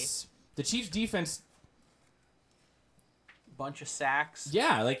defense, the Chiefs' defense, Bunch of sacks.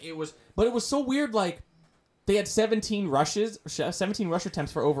 yeah, like it was so weird. Like, they had 17 rush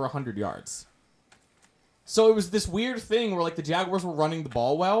attempts for over 100 yards. So it was this weird thing where, like, the Jaguars were running the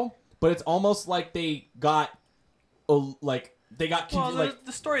ball well, but it's almost like they got, Well, the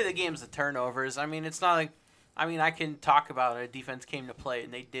story of the game is the turnovers. I mean, it's not like, I can talk about a defense came to play,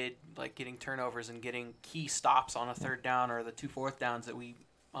 and they did, like, getting turnovers and getting key stops on a third down or the 2 fourth downs that we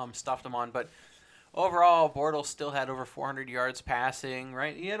stuffed them on. But overall, Bortles still had over 400 yards passing,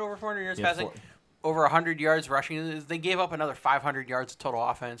 right? He had over 400 yards passing, over 100 yards rushing. They gave up another 500 yards of total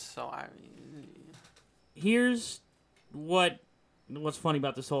offense. So, Here's what's funny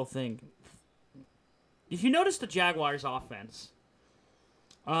about this whole thing. If you notice the Jaguars' offense,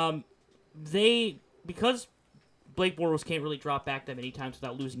 because Blake Bortles can't really drop back that many times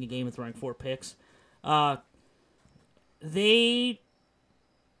without losing a game and throwing 4 picks, they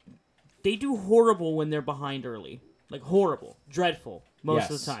do horrible when they're behind early. Like, horrible. Dreadful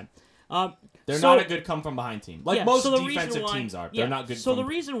most of the time. They're not a good come-from-behind team. Like, most defensive teams are. They're not good. So the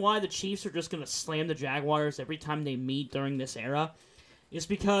reason why the Chiefs are just going to slam the Jaguars every time they meet during this era is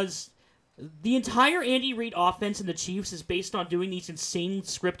because the entire Andy Reid offense in the Chiefs is based on doing these insane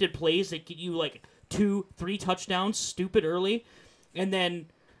scripted plays that get you, like, 2-3 touchdowns, stupid early, and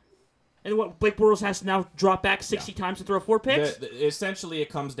what Blake Bortles has to now drop back 60 times to throw 4 picks? Essentially, it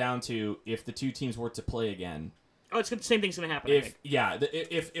comes down to if the 2 teams were to play again. Oh, the same thing's going to happen.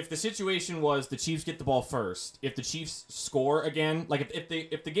 If the situation was the Chiefs get the ball first, if the Chiefs score again, like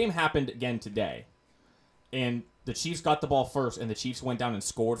if the game happened again today, and the Chiefs got the ball first and the Chiefs went down and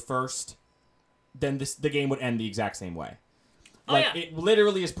scored first, then the game would end the exact same way. It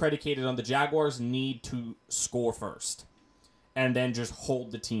literally is predicated on the Jaguars need to score first, and then just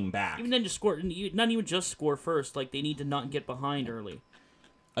hold the team back. Even then, just score. Not even just score first. Like, they need to not get behind early.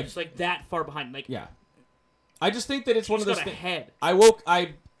 Just like that far behind. Like, yeah. I just think that it's one of those things.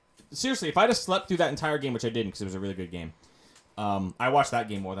 Seriously, if I'd have slept through that entire game, which I didn't because it was a really good game, I watched that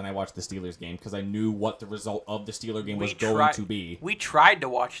game more than I watched the Steelers game because I knew what the result of the Steelers game was going to be. We tried to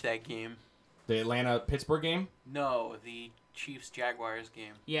watch that game. The Atlanta-Pittsburgh game? No, the Chiefs-Jaguars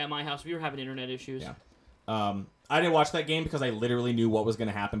game. Yeah, at my house. We were having internet issues. Yeah. I didn't watch that game because I literally knew what was going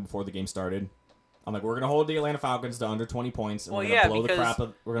to happen before the game started. I'm like, we're going to hold the Atlanta Falcons to under 20 points, and we're going to blow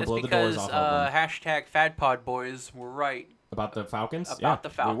the doors off of them. Hashtag FadPodBoys were right. About the Falcons? The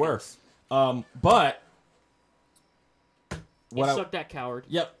Falcons. We were. But... Suck that coward.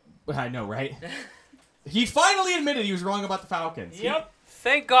 Yep. I know, right? He finally admitted he was wrong about the Falcons. Yep.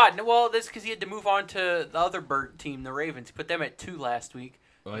 Thank God. Well, that's because he had to move on to the other bird team, the Ravens. He put them at 2 last week.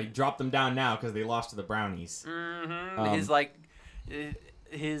 Well, he dropped them down now because they lost to the Brownies. Mm-hmm.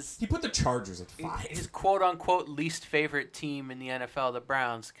 He put the Chargers at 5. His quote-unquote least favorite team in the NFL, the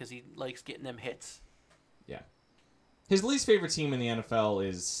Browns, because he likes getting them hits. Yeah. His least favorite team in the NFL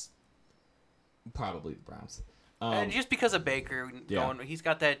is probably the Browns. And just because of Baker, he's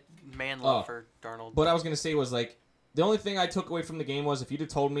got that man love for Darnold. What I was going to say was, like, the only thing I took away from the game was if you'd have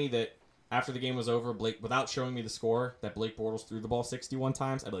told me that after the game was over, without showing me the score, that Blake Bortles threw the ball 61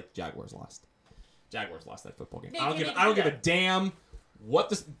 times, I'd be like, Jaguars lost. Jaguars lost that football game. I don't give a damn what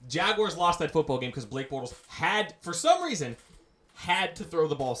the Jaguars lost that football game because Blake Bortles for some reason, had to throw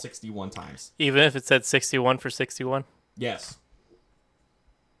the ball 61 times. Even if it said 61 for 61? Yes.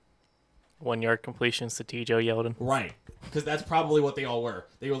 1 yard completions to T.J. Yeldon. Right. Because that's probably what they all were.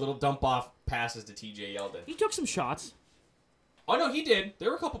 They were little dump-off passes to T.J. Yeldon. He took some shots. Oh, no, he did. There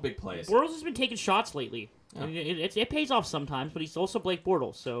were a couple big plays. Bortles has been taking shots lately. Yeah. It pays off sometimes, but he's also Blake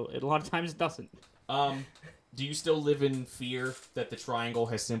Bortles, so a lot of times it doesn't. Do you still live in fear that the triangle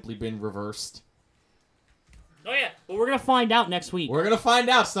has simply been reversed? Oh, yeah. Well, we're going to find out next week. We're going to find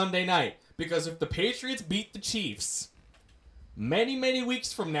out Sunday night. Because if the Patriots beat the Chiefs, many, many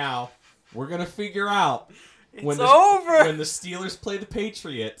weeks from now, we're going to figure out when the Steelers play the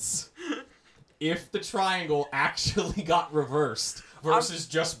Patriots if the triangle actually got reversed versus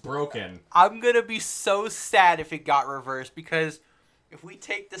just broken. I'm going to be so sad if it got reversed because if we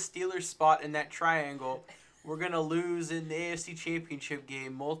take the Steelers spot in that triangle, we're going to lose in the AFC Championship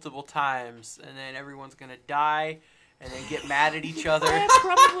game multiple times, and then everyone's going to die and then get mad at each other.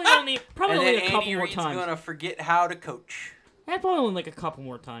 Probably only and then a couple Andy more Reid's times. going to forget how to coach. Probably only like a couple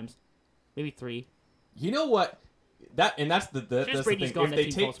more times. Maybe 3. You know what? That's the Brady's thing. gone, If that they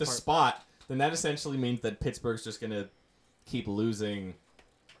team take falls the apart. spot, then that essentially means that Pittsburgh's just going to keep losing.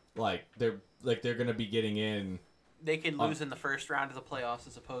 Like they're going to be getting in. They can lose in the first round of the playoffs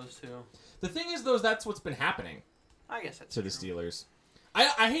as opposed to... The thing is, though, that's what's been happening I guess that's to true. the Steelers.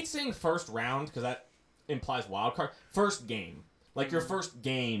 I hate saying first round because that implies wild card. First game. Like your first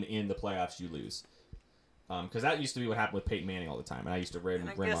game in the playoffs, you lose. Because that used to be what happened with Peyton Manning all the time, and I used to rim And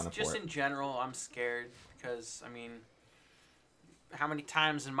I on guess him just for it. in general, I'm scared because, I mean, how many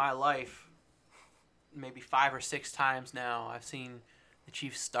times in my life, maybe 5 or 6 times now, I've seen the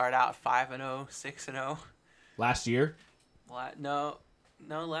Chiefs start out 5-0, 6-0. Last year? No,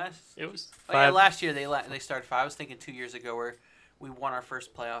 last. It was Oh, yeah, 5. last year they started 5. I was thinking 2 years ago where we won our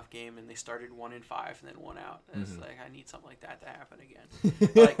first playoff game and they started 1-5 and then 1 out. And It's like I need something like that to happen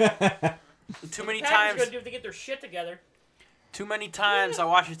again. Like too many times. Gonna do if they get their shit together. Too many times I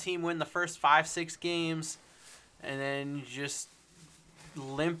watch a team win the first 5-6 games and then just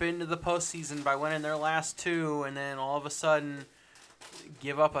limp into the postseason by winning their last 2 and then all of a sudden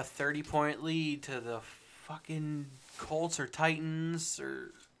give up a 30-point lead to the fucking Colts or Titans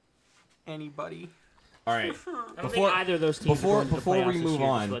or anybody. All right. I don't think either of those teams before- are going to the before we playoffs this move year,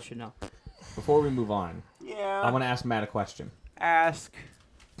 on- just to let you know. Before we move on, Yeah. I want to ask Matt a question. Ask.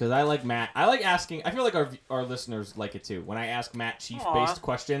 Because I like Matt. I like asking. I feel like our listeners like it too. When I ask Matt Chief-based Aw.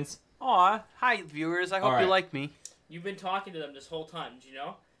 questions. Aw, hi viewers. I hope Alright. you like me. You've been talking to them this whole time, did you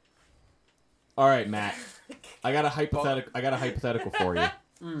know? All right, Matt. I got a hypothetical for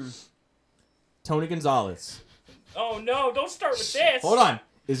you. Tony Gonzalez. Oh no, don't start with this. Hold on.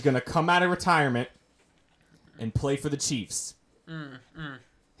 Is going to come out of retirement and play for the Chiefs.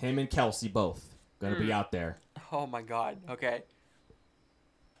 Him and Kelsey both going to be out there. Oh my god. Okay.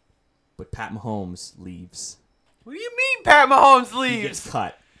 But Pat Mahomes leaves. What do you mean Pat Mahomes He gets leaves?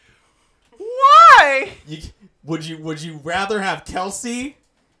 cut. Why? Would you rather have Kelsey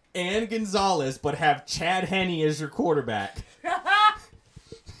and Gonzalez, but have Chad Henne as your quarterback,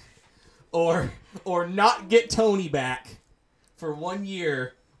 or not get Tony back for 1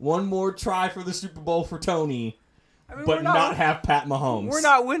 year, one more try for the Super Bowl for Tony, I mean, but not have Pat Mahomes? We're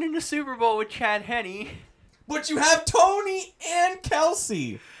not winning the Super Bowl with Chad Henne. But you have Tony and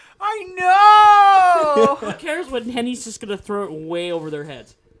Kelsey. I know. Who cares when Henny's just gonna throw it way over their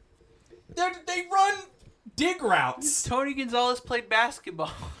heads? They run dig routes. Tony Gonzalez played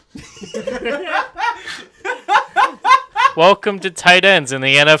basketball. Welcome to tight ends in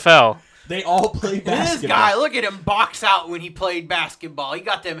the NFL. They all play This basketball. guy, look at him box out when he played basketball. He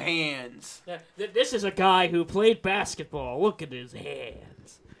got them hands. This is a guy who played basketball. Look at his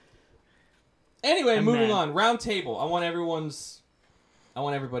hands. Anyway, I'm moving mad. on. Round table. I want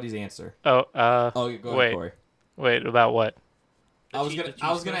everybody's answer. Oh, Oh, go ahead, wait. Corey. Wait, about what? I was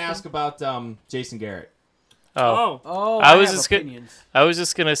gonna ask about Jason Garrett. Oh, Oh, I I was have just gonna- opinions. I was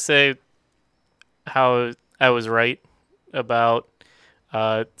just gonna say how I was right about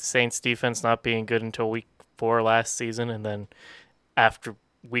Saints defense not being good until week 4 last season, and then after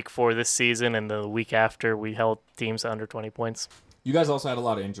week 4 this season, and the week after we held teams to under 20 points. You guys also had a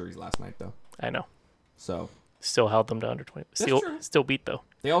lot of injuries last night, though. I know, So still held them to under 20. true. Still beat though.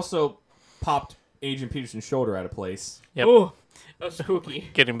 they also popped Adrian Peterson's shoulder out of place. Yep. Ooh, that's spooky.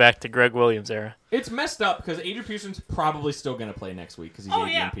 Getting back to Greg Williams era. It's messed up because Adrian Peterson's probably still going to play next week because he's Oh,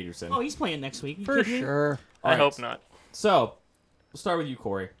 Adrian yeah. Peterson. Oh, he's playing next week. You For kidding me? sure. All I right. hope not. So, we'll start with you,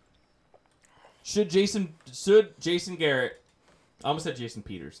 Corey. Should Jason Garrett... I almost said Jason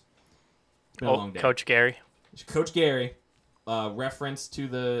Peters. It's been a long day. Coach Gary. Coach Gary, reference to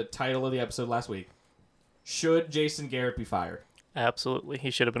the title of the episode last week. Should Jason Garrett be fired? Absolutely.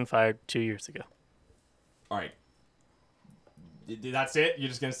 He should have been fired 2 years ago. All right. That's it? You're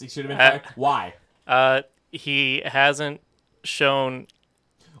just going to say he should have been fired? Why? He hasn't shown...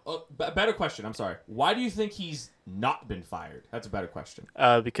 Better question. I'm sorry. Why do you think he's not been fired? That's a better question.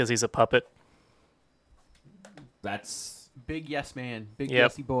 Because he's a puppet. That's... Big yes man. Big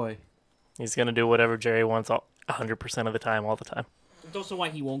Yep. yesy boy. He's going to do whatever Jerry wants 100% of the time, all the time. It's also why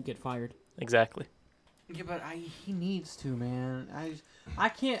he won't get fired. Exactly. Yeah, but he needs to, man. I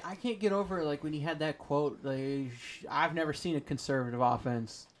can't get over it. Like when he had that quote, like, I've never seen a conservative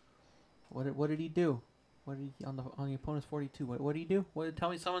offense. What did he do? What did he on the opponent's 42? What did he do? Tell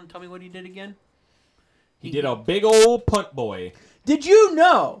me what he did again. He did a big old punt boy. Did you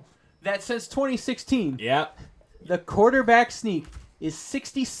know that since 2016, Yep. the quarterback sneak is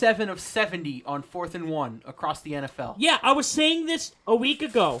 67 of 70 on 4th and 1 across the NFL? Yeah, I was saying this a week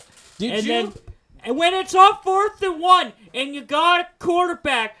ago. Did you? And when it's on 4th and 1, and you got a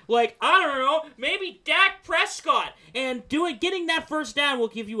quarterback like, I don't know, maybe Dak Prescott, and getting that first down will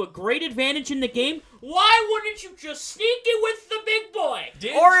give you a great advantage in the game, why wouldn't you just sneak it with the big boy?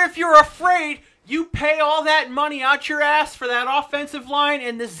 Or if you're afraid, you pay all that money out your ass for that offensive line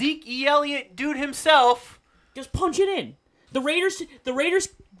and the Zeke Elliott dude himself. Just punch it in. The Raiders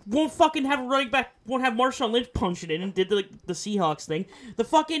won't fucking have a running back, won't have Marshawn Lynch punch it in and did the Seahawks thing.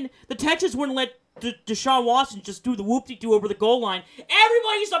 The Texans wouldn't let Deshaun Watson just do the whoop-de-doo over the goal line.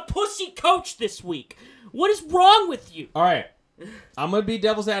 Everybody's a pussy coach this week. What is wrong with you? All right. I'm going to be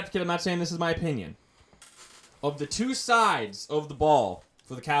devil's advocate. I'm not saying this is my opinion. Of the two sides of the ball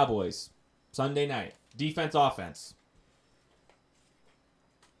for the Cowboys, Sunday night, defense, offense,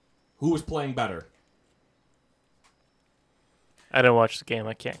 who was playing better? I didn't watch the game.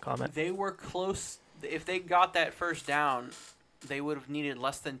 I can't comment. They were close. If they got that first down, they would have needed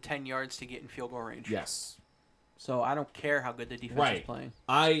less than 10 yards to get in field goal range. Yes. So I don't care how good the defense is Right. playing.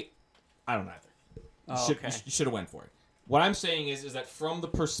 I don't either. Oh, You okay. should have went for it. What I'm saying is that from the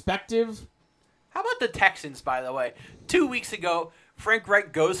perspective... How about the Texans, by the way? 2 weeks ago, Frank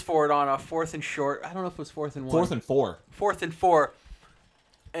Reich goes for it on a 4th and short. I don't know if it was 4th and 1. 4th and 4. 4th and 4,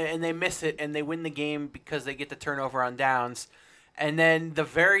 and they miss it, and they win the game because they get the turnover on downs. And then the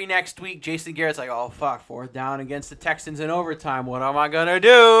very next week, Jason Garrett's like, oh, fuck, 4th down against the Texans in overtime. What am I going to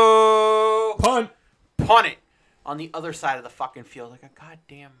do? Punt it on the other side of the fucking field like a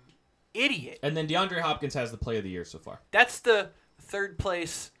goddamn idiot. And then DeAndre Hopkins has the play of the year so far. That's the third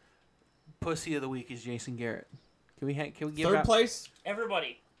place pussy of the week is Jason Garrett. Can we give Third out? place?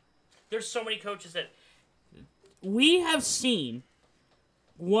 Everybody. There's so many coaches that... We have seen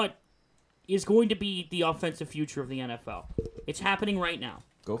what is going to be the offensive future of the NFL. It's happening right now.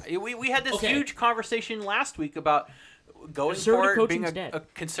 We had this Okay. huge conversation last week about going Conservative for it, being coaching's dead. a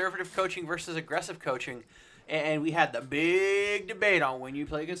conservative coaching versus aggressive coaching. And we had the big debate on when you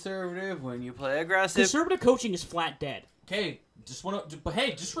play conservative, when you play aggressive. Conservative coaching is flat dead. Okay, but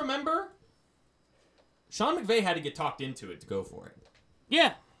hey, just remember, Sean McVay had to get talked into it to go for it.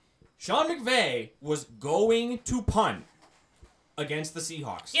 Yeah. Sean McVay was going to punt against the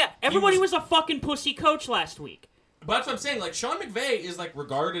Seahawks. Yeah, everybody was a fucking pussy coach last week. But that's what I'm saying. Like, Sean McVay is, like,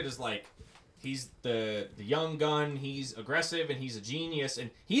 regarded as, like, he's the young gun, he's aggressive, and he's a genius, and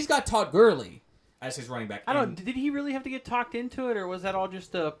he's got Todd Gurley as his running back. I don't. And, Did he really have to get talked into it, or was that all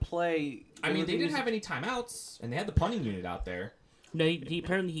just a play? I mean, they didn't have any timeouts, and they had the punting unit out there. No, he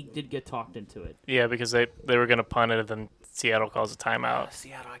apparently he did get talked into it. Yeah, because they were going to punt it, and then Seattle calls a timeout.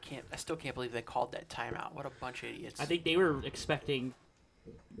 Seattle, I still can't believe they called that timeout. What a bunch of idiots. I think they were expecting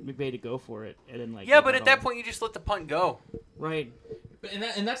McVay to go for it, and then yeah, but at that point, you just let the punt go. right? But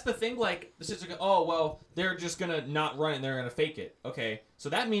and that's the thing. Like, this is oh well, they're just gonna not run it, and they're gonna fake it. Okay, so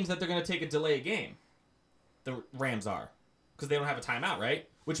that means that they're gonna take a delay a game. The Rams are, because they don't have a timeout, right?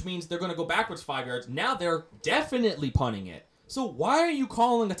 Which means they're gonna go backwards 5 yards. Now they're definitely punting it. So why are you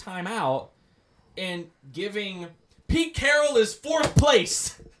calling a timeout and giving Pete Carroll his 4th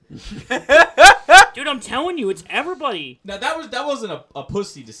place? Dude, I'm telling you, it's everybody. Now that wasn't a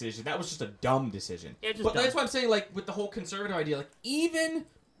pussy decision. That was just a dumb decision. Yeah, just but dumb. that's what I'm saying. Like with the whole conservative idea, like even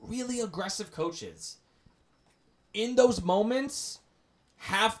really aggressive coaches in those moments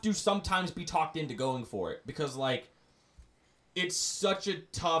have to sometimes be talked into going for it because like it's such a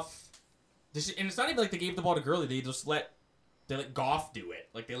tough. And it's not even like they gave the ball to Gurley. They let Goff do it.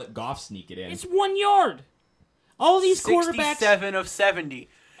 Like they let Goff sneak it in. It's 1 yard. All these quarterbacks. 67 of 70.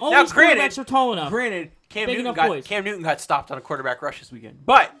 All Now, these granted- quarterbacks are tall enough. Granted, Cam Big Newton enough boys. got stopped on a quarterback rush this weekend.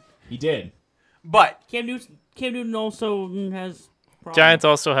 But He did. Cam Newton also has problems. Giants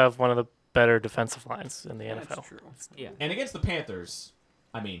also have one of the better defensive lines in the NFL. that's true. Yeah. And against the Panthers,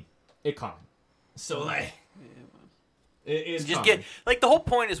 I mean, it coming. So like, It is Just common. get like the whole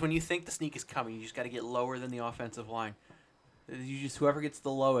point is when you think the sneak is coming, you just got to get lower than the offensive line. You just whoever gets the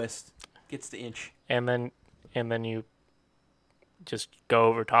lowest gets the inch. and then you just go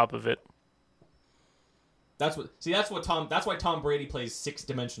over top of it. That's why Tom Brady plays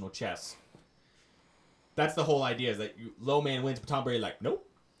 6-dimensional chess. That's the whole idea, is that low man wins, but Tom Brady like, nope,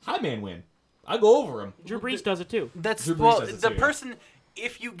 high man win. I go over him. Drew Brees does it too. That's Drew Brees well, does it the too, yeah. person.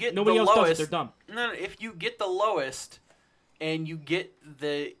 If you get Nobody the else lowest, does it. They're dumb. No, if you get the lowest, and you get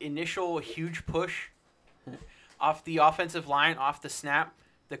the initial huge push off the offensive line, off the snap,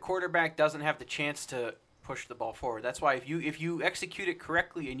 the quarterback doesn't have the chance to push the ball forward. That's why if you execute it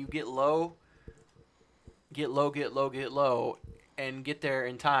correctly and you get low, and get there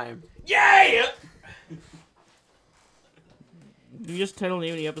in time. Yeah! You just title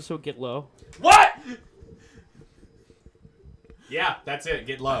name of the episode "Get Low." What? Yeah, that's it.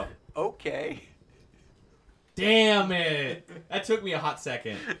 Get low. Okay. Damn it! That took me a hot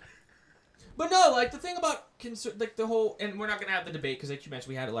second. But no, like the thing about like the whole, and we're not gonna have the debate because like you mentioned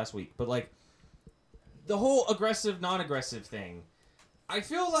we had it last week. But like the whole aggressive, non-aggressive thing, I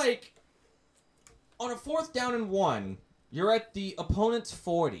feel like on a 4th down and 1, you're at the opponent's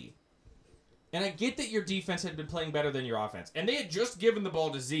 40, and I get that your defense had been playing better than your offense, and they had just given the ball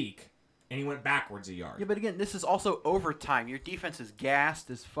to Zeke, and he went backwards a yard. Yeah, but again, this is also overtime. Your defense is gassed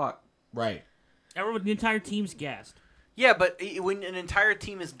as fuck. Right. Everyone, the entire team's gassed. Yeah, but when an entire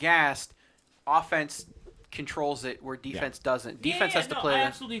team is gassed, offense controls it where defense doesn't. Defense has to play. I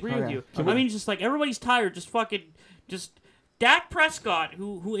absolutely agree Okay. with you. Can we- I mean, just like everybody's tired. Just Dak Prescott,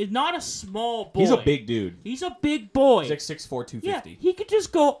 who is not a small boy. He's a big dude. He's a big boy. He's like 6'4", 250. Yeah, he could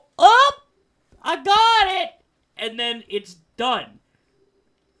just go up. I got it, and then it's done.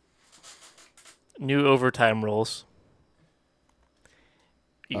 New overtime rules.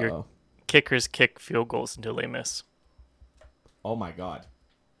 Your Uh-oh. kickers kick field goals until they miss. Oh my god.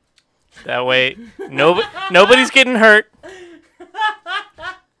 That way, nobody's getting hurt.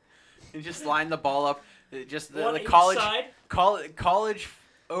 You just line the ball up. Just One the each college side. college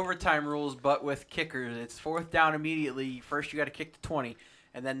overtime rules, but with kickers. It's 4th down immediately. First you got to kick the 20,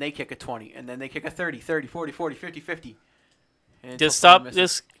 and then they kick a 20, and then they kick a 30, 40, 50. And until Just stop someone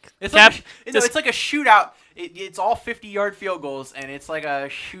misses. this. It's Cap, like just- it's like a shootout. It's all 50-yard field goals, and it's like a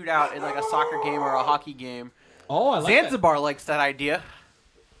shootout in like a soccer game or a hockey game. Oh, I like that. Zanzibar likes that idea.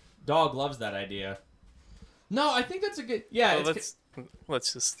 Dog loves that idea. No, I think that's a good. Yeah, Well, it's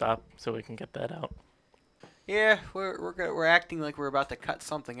let's just stop so we can get that out. Yeah, we're acting like we're about to cut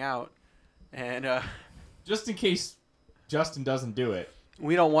something out, and just in case Justin doesn't do it.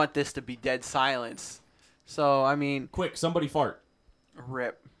 we don't want this to be dead silence. So I mean, Quick, somebody fart.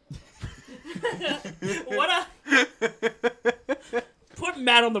 rip. What a put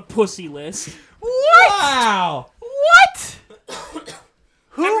Matt on the pussy list. Wow. What?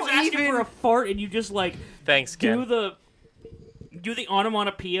 Who Who's asking even? for a fart and you just like Thanks, do Ken. the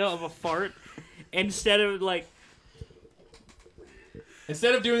onomatopoeia of a fart instead of like.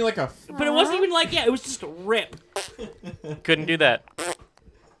 Instead of doing like a. But it wasn't even like it was just a rip. Couldn't do that.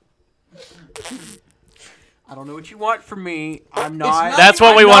 I don't know what you want from me. I'm not not. even- That's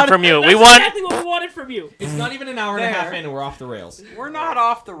what we I'm want not- from you. We That's want. exactly what we wanted from you. It's not even an hour and a half There. in, and we're off the rails. We're not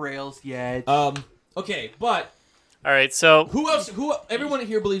off the rails yet. Okay, but All right, so who else? Who? Everyone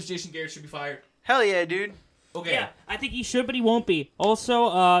here believes Jason Garrett should be fired. Hell yeah, dude. Okay. Yeah, I think he should, but he won't be.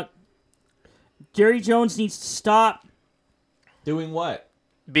 Also, Jerry Jones needs to stop Doing what?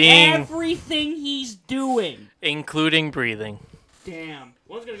 being, everything he's doing. including breathing. Damn,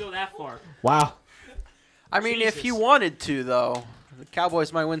 one's gonna go that far. Wow. I mean, if he Jesus. wanted to, though, the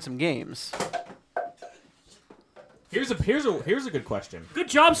Cowboys might win some games. Here's a good question. Good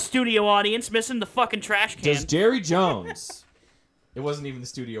job, studio audience, missing the fucking trash can. Does Jerry Jones? It wasn't even the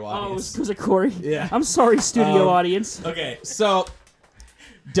studio Oh, it audience. was because of Corey. Yeah. I'm sorry, studio audience. Okay, so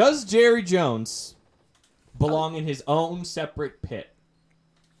does Jerry Jones belong in his own separate pit?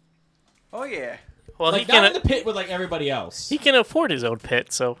 Oh yeah. Well, Like he not in can the pit with like everybody else. he can afford his own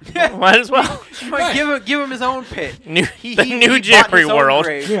pit, so might as well. Right. Give him his own pit. New, He, the he- new he bought Jerry his own world.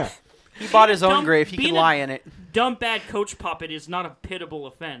 grave. Yeah. He bought his own Dumb- grave. He being can a- lie in it. Dumb bad coach puppet is not a pitiable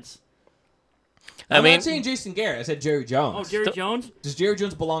offense. I'm mean, not saying Jason Garrett. I said Jerry Jones. Oh, Jerry Jones? Does Jerry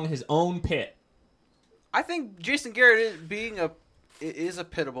Jones belong in his own pit? I think Jason Garrett is a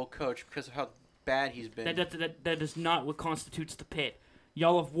pitiable coach because of how bad he's been. That is not what constitutes the pit.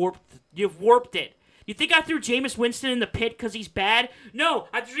 Y'all have you've warped it. You think I threw Jameis Winston in the pit because he's bad? No,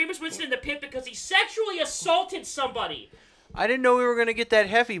 I threw Jameis Winston in the pit because he sexually assaulted somebody. I didn't know we were gonna get that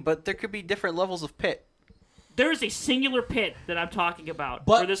heavy, but there could be different levels of pit. There's a singular pit that I'm talking about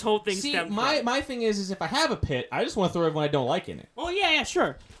But where this whole thing see, stemmed my from. my thing is if I have a pit, I just want to throw everyone I don't like in it. Oh yeah,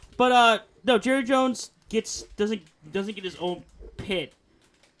 sure. But no, Jerry Jones doesn't get his own pit.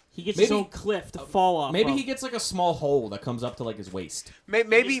 He gets his Maybe- own cliff to fall off. Maybe of. he gets like a small hole that comes up to like his waist.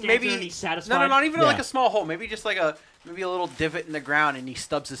 Maybe stands there and he's satisfied? No, not even Yeah. like a small hole. Maybe just like a little divot in the ground, and he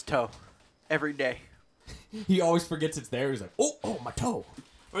stubs his toe every day. He always forgets it's there. He's like, oh, my toe.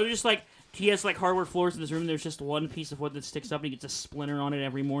 Or they're just like he has like hardwood floors in his room. There's just one piece of wood that sticks up, and he gets a splinter on it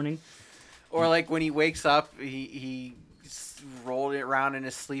every morning. Or like when he wakes up, he rolled it around in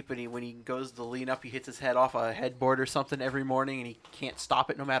his sleep, and when he goes to lean up, he hits his head off a headboard or something every morning, and he can't stop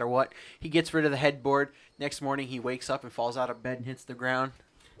it no matter what. He gets rid of the headboard. Next morning, he wakes up and falls out of bed and hits the ground.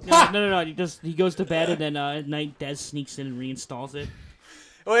 No. He goes to bed, and then at night Dez sneaks in and reinstalls it.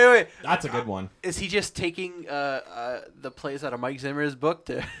 Wait. That's a good one. Is he just taking the plays out of Mike Zimmer's book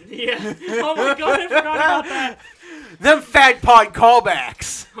to Yeah. Oh my god, I forgot about that. them Fat Pod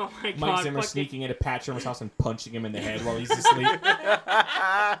callbacks? Oh my god. Mike Zimmer fucking- sneaking into Pat Shermer's house and punching him in the head while he's asleep.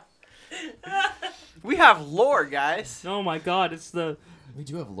 We have lore, guys. Oh my god, it's the We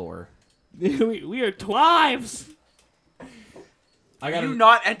do have lore. we are wives. I Are got you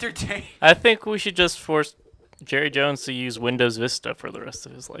not entertained? I think we should just force Jerry Jones to use Windows Vista for the rest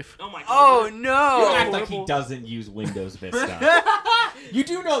of his life. Oh my god. Oh You no! act like he doesn't use Windows Vista. You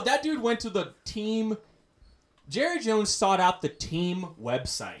do know that dude went to the team. Jerry Jones sought out the team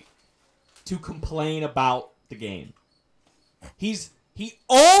website to complain about the game. He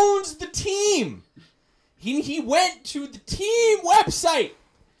owns the team. He went to the team website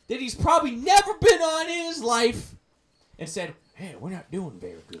that he's probably never been on in his life and said, "Hey, we're not doing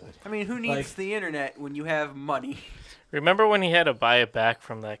very good." I mean, who needs Like- the internet when you have money? Remember when he had to buy it back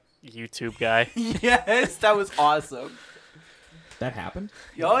from that YouTube guy? Yes, that was awesome. That happened.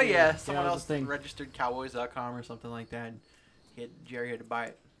 Oh yeah, someone that was else the thing. registered Cowboys.com or something like that. And Jerry had to buy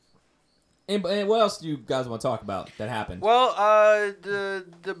it. And what else do you guys want to talk about that happened? Well, the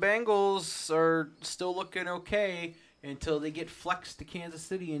Bengals are still looking okay until they get flexed to Kansas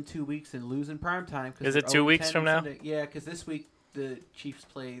City in 2 weeks and lose in primetime. Is it 2 weeks from now? Yeah, because this week the Chiefs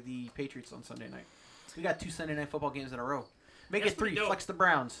play the Patriots on Sunday night. We got 2 Sunday night football games in a row. Make That's it 3. pretty dope. Flex the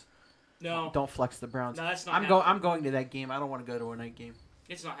Browns. No, Don't flex the Browns. No, that's not I'm happening. going to that game. I don't want to go to a night game.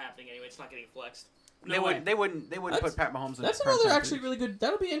 it's not happening anyway. It's not getting flexed. They wouldn't That's- put Pat Mahomes in. That's primetime another actually period. really good.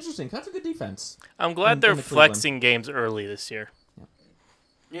 That'll be interesting. That's a good defense. I'm glad In they're the Cleveland. flexing games early this year.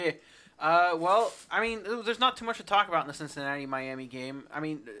 Yeah. Well, I mean, there's not too much to talk about in the Cincinnati-Miami game. I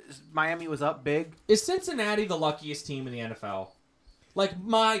mean, Miami was up big. Is Cincinnati the luckiest team in the NFL? Like,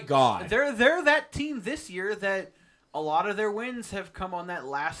 my God. They're that team this year that a lot of their wins have come on that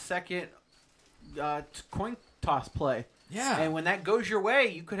last-second coin toss play. Yeah. And when that goes your way,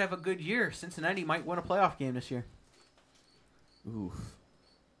 you could have a good year. Cincinnati might win a playoff game this year. Oof.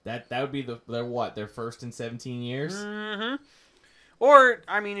 That would be their first in 17 years? Mm-hmm. Or,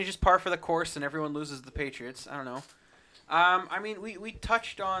 I mean, it's just par for the course and everyone loses to the Patriots. I don't know. I mean, we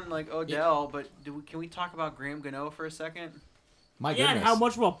touched on, like, Odell, but can we talk about Graham Gano for a second? My Yeah, goodness. and how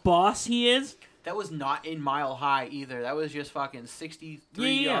much of a boss he is. That was not in Mile High either. That was just fucking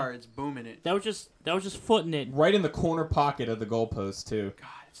 63 Yeah. yards booming it. That was just footing it. Right in the corner pocket of the goalpost, too. God,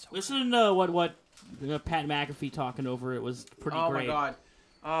 it's so Listen to what Pat McAfee talking over it was pretty Oh great. my god.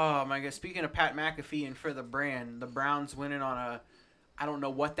 Oh my god. Speaking of Pat McAfee and for the brand, the Browns winning on I don't know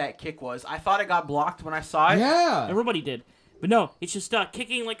what that kick was. I thought it got blocked when I saw it. Yeah. Everybody did, but no, it's just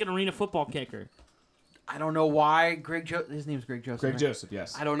kicking like an arena football kicker. I don't know why his name's Greg Joseph. Greg right? Joseph,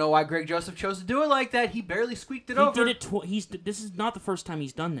 yes. I don't know why Greg Joseph chose to do it like that. He barely squeaked it He over. did it. This is not the first time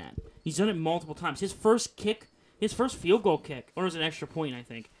he's done that. He's done it multiple times. His first field goal kick, or was an extra point, I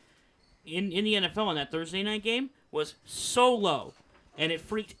think, in the NFL on that Thursday night game was so low, and it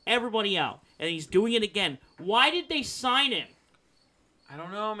freaked everybody out. And he's doing it again. Why did they sign him? I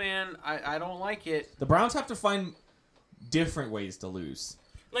don't know, man. I don't like it. The Browns have to find different ways to lose.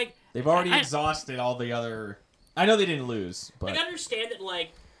 Like They've already I- exhausted all the other... I know they didn't lose, but... I understand that,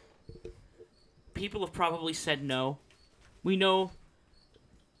 like, people have probably said no. We know.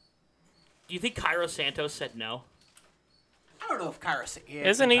 Do you think Cairo Santos said no? I don't know if Kyra said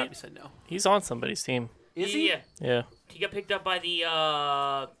Isn't he- probably said no. He's on somebody's team. Is he? Yeah. Yeah. He got picked up by the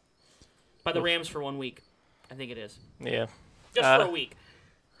Rams for 1 week. I think it is. Yeah. Just for a week.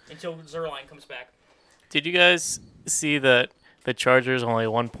 Until Zerline comes back. Did you guys see that the Chargers only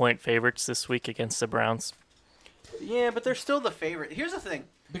 1 point favorites this week against the Browns? Yeah, but they're still the favorite. Here's the thing.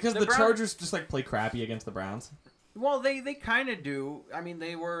 Because The the Browns- Chargers just, like, play crappy against the Browns. Well, they kind of do. I mean,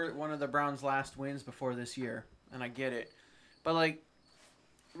 they were one of the Browns' last wins before this year, and I get it. But, like,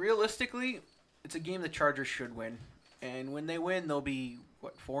 realistically, it's a game the Chargers should win, and when they win, they'll be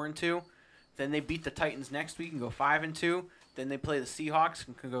 4-2. Then they beat the Titans next week and go 5-2. Then they play the Seahawks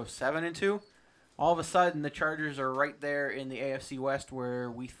and can go 7-2. All of a sudden, the Chargers are right there in the AFC West where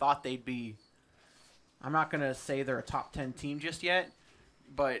we thought they'd be. I'm not gonna say they're a top 10 team just yet,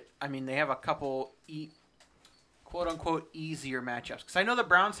 but I mean they have a couple quote unquote easier matchups. Because I know the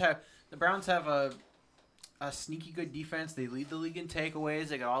Browns have a sneaky good defense. They lead the league in takeaways.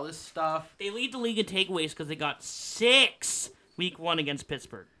 They got all this stuff. They lead the league in takeaways because they got 6 week 1 against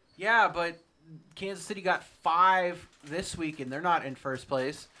Pittsburgh. Yeah, but Kansas City got 5 this week, and they're not in first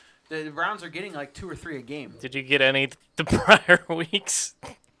place. The Browns are getting like 2 or 3 a game. Did you get any the prior weeks?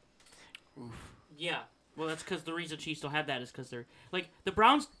 Yeah. Well, that's because the reason Chiefs don't have that is because they're like the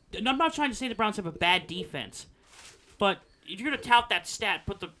Browns. And I'm not trying to say the Browns have a bad defense, but if you're gonna tout that stat,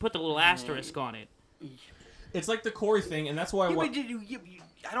 put the little asterisk on it. It's like the Corey thing, and that's why I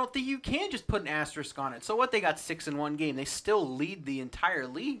don't think you can just put an asterisk on it. So what? They got 6 in one game. They still lead the entire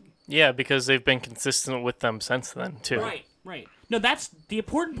league. Yeah, because they've been consistent with them since then too. Right. No, that's the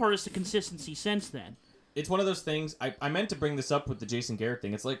important part is the consistency since then. it's one of those things. I meant to bring this up with the Jason Garrett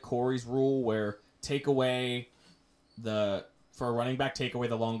thing. It's like Corey's rule where for a running back, take away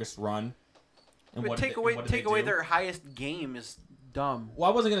the longest run. And But take away their highest game is dumb. Well,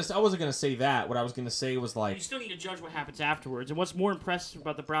 I wasn't gonna say that. What I was gonna say was like, You still need to judge what happens afterwards. And what's more impressive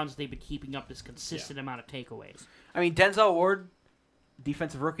about the Browns is they've been keeping up this consistent amount of takeaways. I mean, Denzel Ward,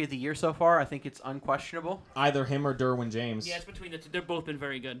 Defensive Rookie of the Year so far. I think it's unquestionable. either him or Derwin James. Yeah, it's between the two. They've both been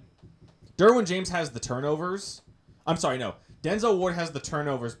very good. Derwin James has the turnovers. I'm sorry, no. Denzel Ward has the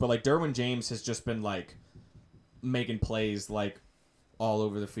turnovers, but like Derwin James has just been like making plays like all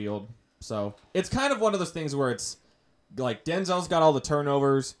over the field. So it's kind of one of those things where it's like Denzel's got all the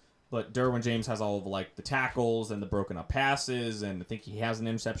turnovers, but Derwin James has all of like the tackles and the broken up passes, and I think he has an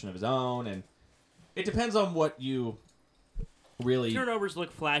interception of his own. And it depends on what you really. Turnovers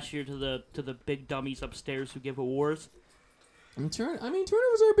look flashier to the big dummies upstairs who give awards.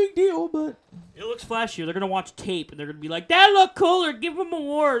 turnovers are a big deal, but It looks flashier. They're gonna watch tape and they're gonna be like, "That looked cooler. Give him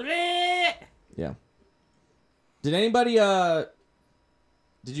awards." yeah. Did anybody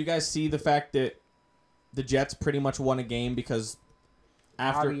did you guys see the fact that the Jets pretty much won a game because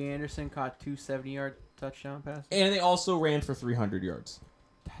after Robbie Anderson caught 2 70-yard touchdown passes? and they also ran for 300 yards.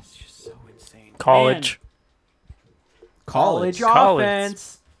 That's just so insane. College. College.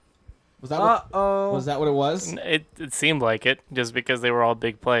 offense. Was that what, Uh-oh. was that what it was? It seemed like it, just because they were all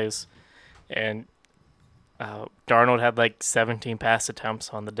big plays. And Darnold had like 17 pass attempts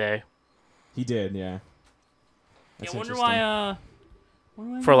on the day He did, yeah. I That's wonder interesting.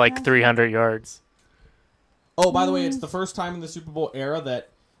 why. for like 300 yards. Oh, by the way, it's the first time in the Super Bowl era that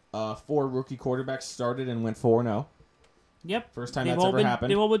 4 rookie quarterbacks started and went 4-0. Yep. First time They've that's all ever been, happened.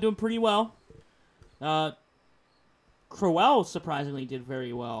 They've all been doing pretty well. Crowell surprisingly did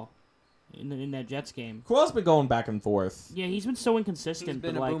very well in that Jets game. Crowell's been going back and forth. Yeah, he's been so He's inconsistent.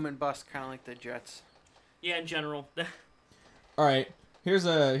 been but a like, boom and bust, kind of like the Jets. yeah, in general. All right, here's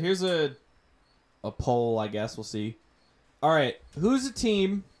a poll, I guess. We'll see. All right, who's a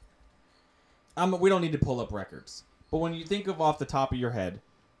team? We don't need to pull up records, but when you think of off the top of your head,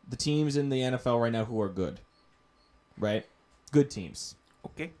 the teams in the NFL right now who are good, right? Good teams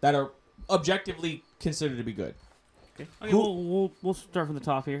Okay. that are objectively considered to be good. Okay, we'll start from the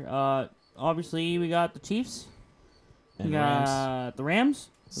top here. Obviously, we got the Chiefs. And We Rams, got the Rams,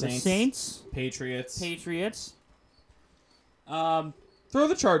 the Saints, Patriots. Patriots. Throw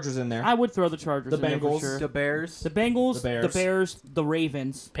the Chargers in there. I would throw the Chargers The in there for Bengals. sure. The Bears. The Bengals, The the Bears. Bears, the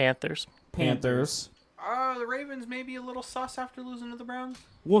Ravens, Panthers. Panthers. The Ravens may be a little sus after losing to the Browns.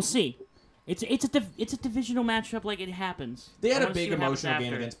 We'll see. It's a divisional matchup like it happens. They had I a wanna see big what happens emotional game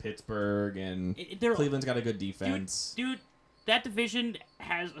after. against Pittsburgh, and They're- Cleveland's got a good defense. Dude, that division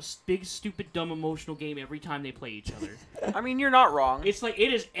has a big, stupid, dumb, emotional game every time they play each other. I mean, you're not wrong. It's like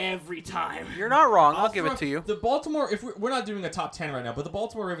it is every time. You're not wrong. I'll give it to you. The Baltimore, if we're not doing a top 10 right now, but the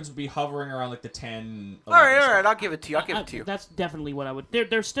Baltimore Ravens would be hovering around like the 10. All right. I'll give it to you. I'll give it to you. That's definitely what I would.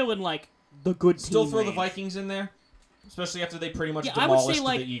 They're still in like the good team Still throw the range. Vikings in there, especially after they pretty much Yeah, I would demolished say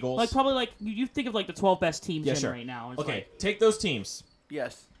like the Eagles. like probably like you think of like the 12 best teams Yeah, in sure. right now. It's Okay, like, take those teams.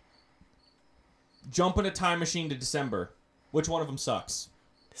 Yes. Jump in a time machine to December. Which one of them sucks?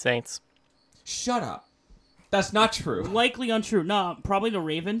 Saints. Shut up. That's not true. likely untrue. No, probably the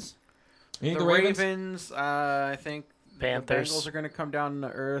Ravens. You think The the Ravens? Ravens, I think Panthers. the Bengals are going to come down to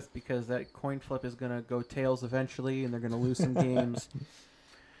earth because that coin flip is going to go tails eventually, and they're going to lose some games.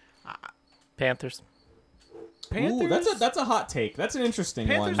 Panthers. Panthers, Ooh, that's a hot take. That's an interesting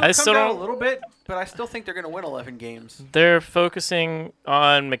Panthers one. will still come down don't- a little bit, but I still think they're going to win 11 games. They're focusing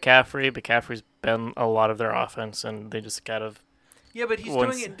on McCaffrey. McCaffrey's been a lot of their offense, and they just kind of. Yeah, but he's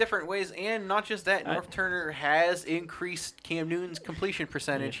Once- doing it in different ways, and not just that. North Turner has increased Cam Newton's completion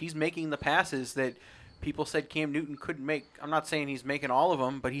percentage. He's making the passes that people said Cam Newton couldn't make. I'm not saying he's making all of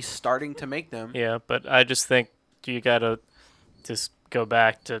them, but he's starting to make them. Yeah, but I just think you got to just go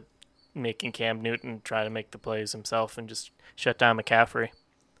back to making Cam Newton try to make the plays himself and just shut down McCaffrey.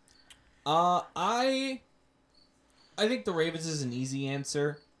 I think the Ravens is an easy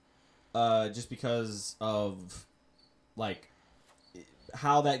answer, just because of like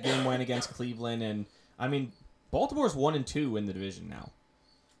how that game went against Cleveland, and I mean Baltimore's 1-2 in the division now.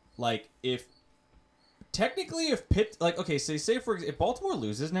 Like if if Baltimore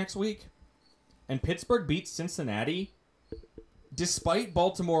loses next week, and Pittsburgh beats Cincinnati, despite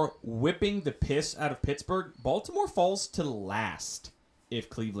Baltimore whipping the piss out of Pittsburgh, Baltimore falls to last if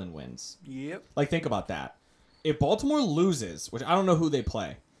Cleveland wins. Yep. Like, think about that. If Baltimore loses, which I don't know who they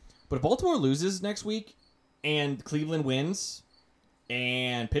play, but if Baltimore loses next week and Cleveland wins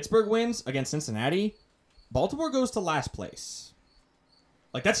and Pittsburgh wins against Cincinnati, Baltimore goes to last place.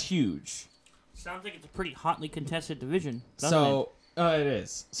 Like, that's huge. Sounds like it's a pretty hotly contested division. doesn't So, it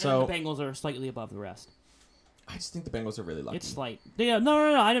is. it? So, And the Bengals are slightly above the rest. I just think the Bengals are really lucky. It's slight.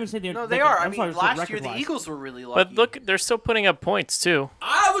 No. I didn't say they're. No, they like, are. I'm I sorry, mean, it's like last year the record-wise. Eagles were really lucky. But look, they're still putting up points too.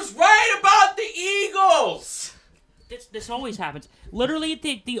 I was right about the Eagles! This always happens. Literally,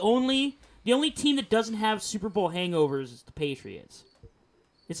 the only team that doesn't have Super Bowl hangovers is the Patriots.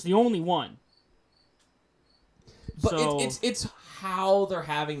 It's the only one. But So- it's how they're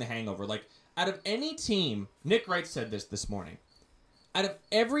having the hangover. Like, out of any team, Nick Wright said this morning. Out of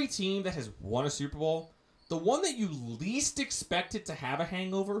every team that has won a Super Bowl, the one that you least expected to have a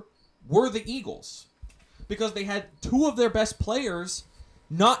hangover were the Eagles. Because they had two of their best players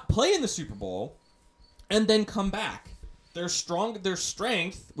not play in the Super Bowl and then come back. Their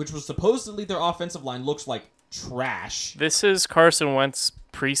strength, which was supposedly their offensive line, looks like trash. This is Carson Wentz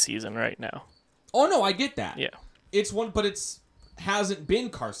preseason right now. Oh no, I get that. Yeah. It's hasn't been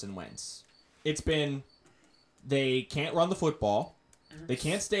Carson Wentz. It's been they can't run the football. They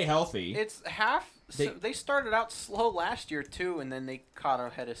can't stay healthy. it's half. They- They started out slow last year too, and then they caught a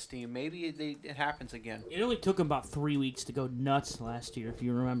head of steam. Maybe it happens again. It only took them about 3 weeks to go nuts last year, if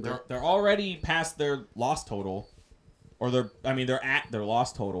you remember. They're already past their loss total, or they're at their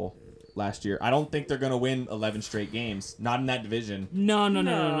loss total last year. I don't think they're gonna win 11 straight games. Not in that division. No,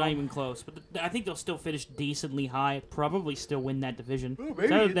 not even close. But I think they'll still finish decently high. Probably still win that division.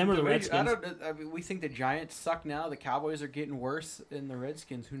 It's either them or the Redskins. We think the Giants suck now. The Cowboys are getting worse, and the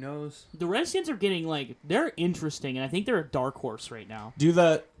Redskins. Who knows? The Redskins are getting they're interesting, and I think they're a dark horse right now. Does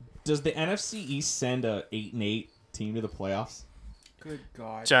the NFC East send a 8-8 team to the playoffs? Good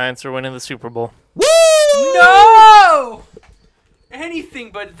God. Giants are winning the Super Bowl. No!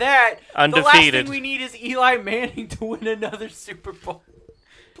 Anything but that. The last Undefeated. thing we need is Eli Manning to win another Super Bowl.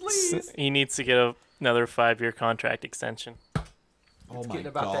 Please. He needs to get another 5-year contract extension. Oh my Getting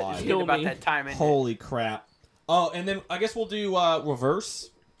about that. god! It's Kill getting about me. that time. Isn't it? Holy crap! Oh, and then I guess we'll do reverse.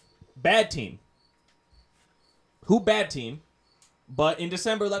 Bad team. Who bad team? But in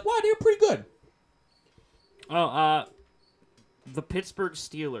December, wow, they're pretty good. The Pittsburgh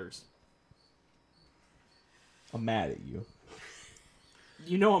Steelers. I'm mad at you.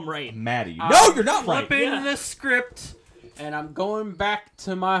 You know I'm right. I'm mad at you. No, you're not right. Flipping Yeah. the script, and I'm going back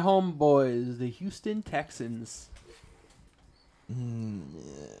to my homeboys, the Houston Texans.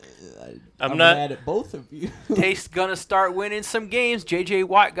 I'm not. mad at both of you. Tate's gonna start winning some games. J.J.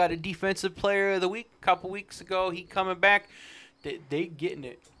 Watt got a Defensive Player of the Week a couple weeks ago. He coming back. They getting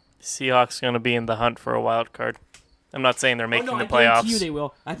it. Seahawks going to be in the hunt for a wild card. I'm not saying they're making oh, no, the I guarantee you playoffs. they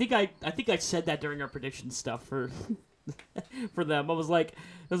will. I think I said that during our prediction stuff for for them. I was like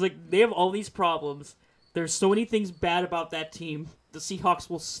they have all these problems. There's so many things bad about that team. The Seahawks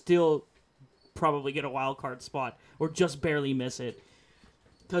will still probably get a wild card spot or just barely miss it.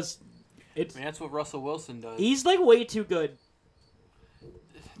 Because it's I mean, that's what Russell Wilson does. he's way too good.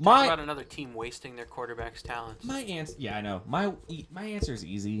 Talk about another team wasting their quarterback's talents. My answer, yeah, I know. My answer is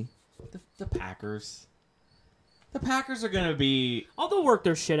easy. The Packers. The Packers are gonna be, Oh, they'll work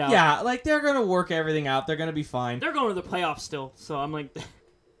their shit out. yeah, they're gonna work everything out. They're gonna be fine. They're going to the playoffs still, so I'm like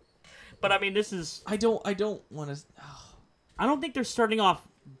but I mean this is I don't want to. I don't think they're starting off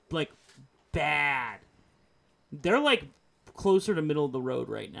bad. They're closer to middle of the road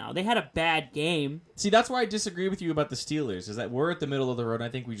right now. They had a bad game. See, that's why I disagree with you about the Steelers. Is that we're at the middle of the road. And I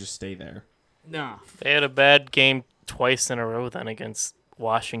think we just stay there. Nah. They had a bad game twice in a row then against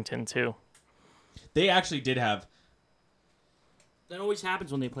Washington, too. They actually did have. That always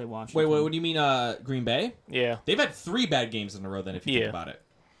happens when they play Washington. Wait, what do you mean? Green Bay? Yeah. They've had 3 bad games in a row. Then, if you think Yeah. about it,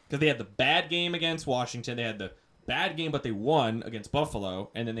 Because they had the bad game against Washington. They had the bad game, but they won against Buffalo.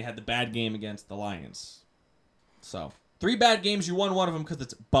 And then they had the bad game against the Lions. So, 3 bad games. You won one of them because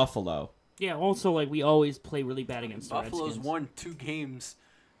it's Buffalo. Yeah, also, like, we always play really bad against the Buffalo's Redskins. won 2 games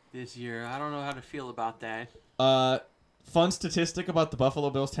this year. I don't know how to feel about that. Fun statistic about the Buffalo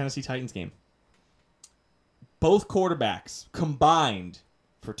Bills-Tennessee Titans game. Both quarterbacks combined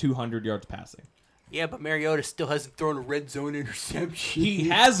for 200 yards passing. Yeah, but Mariota still hasn't thrown a red zone interception. He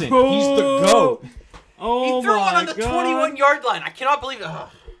hasn't. He's the GOAT. Oh, He threw one on the God. 21-yard line. I cannot believe it. Ugh.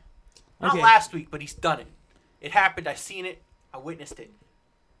 Not Okay. last week, but he's done it. It happened. I seen it. I witnessed it.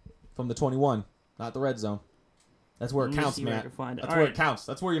 From the 21, not the red zone. That's where it Let me counts, see where I man. can find it. That's All where right. it counts.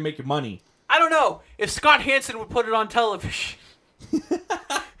 That's where you make your money. I don't know. If Scott Hansen would put it on television.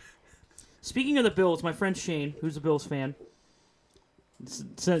 Speaking of the Bills, my friend Shane, who's a Bills fan,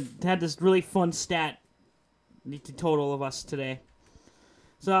 had this really fun stat to total of us today.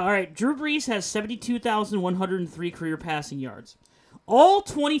 So, all right, Drew Brees has 72,103 career passing yards. All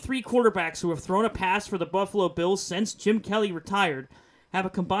 23 quarterbacks who have thrown a pass for the Buffalo Bills since Jim Kelly retired have a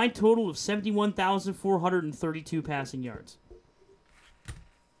combined total of 71,432 passing yards.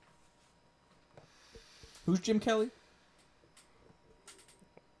 Who's Jim Kelly?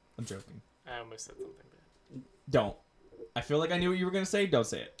 I'm joking. I almost said something bad. Don't. I feel like I knew what you were going to say. Don't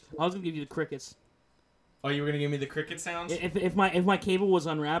say it. I was gonna give you the crickets. Oh, you were going to give me the cricket sounds? If my cable was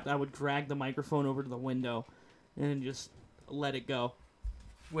unwrapped, I would drag the microphone over to the window and just let it go.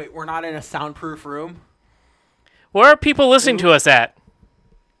 Wait, we're not in a soundproof room? Where are people listening to us at?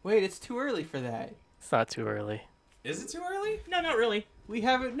 Wait, it's too early for that. It's not too early. Is it too early? No, not really. We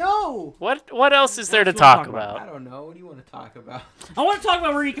haven't. No. What else is there to What else you wanna talk talk I about? don't know. What do you want to talk about? I want to talk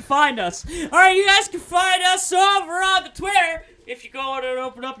about where you can find us. All right, you guys can find us over on the Twitter. If you go and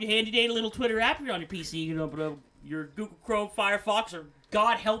open up your handy-dandy little Twitter app, you're on your PC, you can open up your Google Chrome, Firefox, or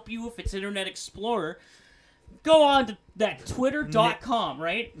God help you if it's Internet Explorer. Go on to that twitter.com,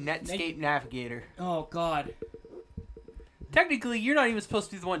 right? Netscape Navigator. Oh, God. Technically, you're not even supposed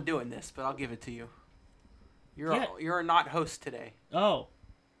to be the one doing this, but I'll give it to you. You're a not host today. Oh.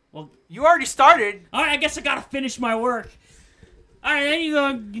 You already started. All right, I guess I got to finish my work. All right, then you go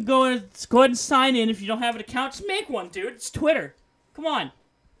and go ahead and sign in. If you don't have an account, just make one, dude. It's Twitter. Come on.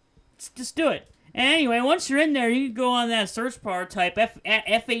 Just do it. And anyway, once you're in there, you can go on that search bar, type at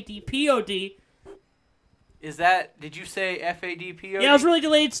FADPOD. Did you say FADPOD? Yeah, I was really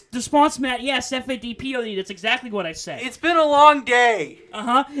delayed response, Matt. Yes, FADPOD. That's exactly what I said. It's been a long day.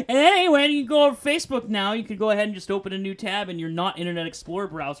 Uh-huh. And then anyway, you can go over Facebook now. You can go ahead and just open a new tab in your not Internet Explorer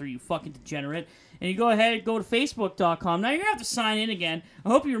browser, you fucking degenerate. And you go ahead and go to Facebook.com. Now, you're going to have to sign in again. I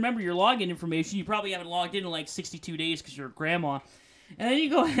hope you remember your login information. You probably haven't logged in like 62 days because you're a grandma. And then you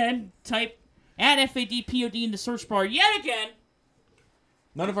go ahead and type at FADPOD in the search bar yet again.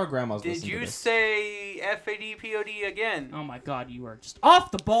 None of our grandmas Did listen to you this. say FADPOD again? Oh my God, you are just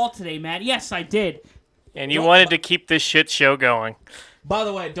off the ball today, Matt. Yes, I did. And you wanted to keep this shit show going. By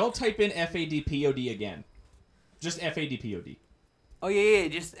the way, don't type in FADPOD again. Just FADPOD. Oh, yeah,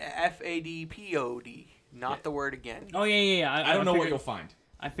 just FADPOD. Not the word again. Oh, yeah. I don't know what figured- you'll find.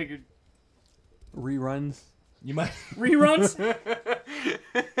 I figured Reruns. You might. reruns.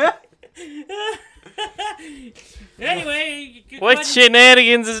 Anyway, you What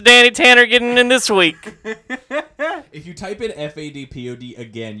shenanigans is Danny Tanner getting in this week? If you type in FADPOD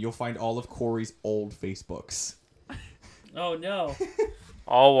again, you'll find all of Corey's old Facebooks. Oh no.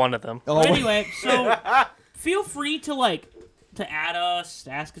 All one of them. Oh, Well, anyway, so feel free to add us,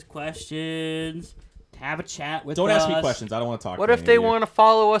 to ask us questions, to have a chat with us. don't ask me questions. I don't want to talk. What to if any they of you. want to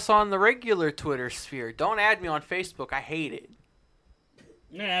follow us on the regular Twitter sphere? Don't add me on Facebook. I hate it.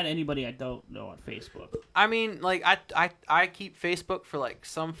 Not add anybody I don't know on Facebook. I mean, like, I keep Facebook for, like,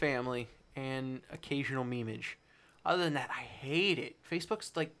 some family and occasional memeage. Other than that, I hate it.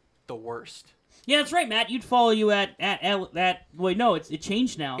 Facebook's, like, the worst. Yeah, that's right, Matt. You'd follow you at wait, no, it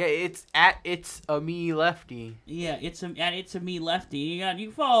changed now. Yeah, it's a me lefty. Yeah, it's a me lefty. You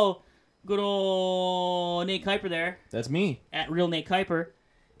can follow good old Nate Kuiper there That's me, at real Nate Kuiper.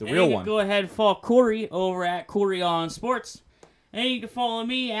 the And real you can one. go ahead and follow Corey over at Corey on Sports. And you can follow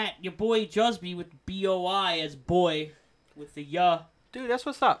me at your boy Jusby with BOI as boy with the Dude, that's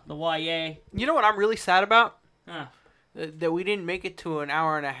what's up. the YA. You know what I'm really sad about? Huh. That we didn't make it to an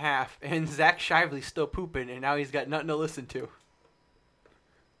hour and a half, and Zach Shively's still pooping, and now he's got nothing to listen to.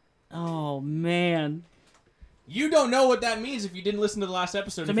 Oh man. You don't know what that means if you didn't listen to the last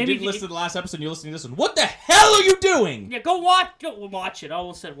episode. So If you maybe didn't you- listen to the last episode, and you're listening to this one. What the hell are you doing? Yeah, go watch it. I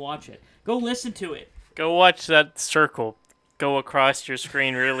almost said watch it. Go listen to it. Go watch that circle go across your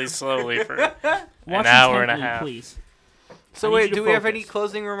screen really slowly for Watch an hour and a intently, half. please. So I need wait, you to do we have any focus.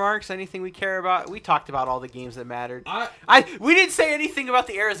 closing remarks? Anything we care about? We talked about all the games that mattered. I We didn't say anything about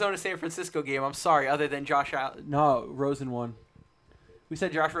the Arizona-San Francisco game. I'm sorry, other than Josh Allen. No, Rosen won. We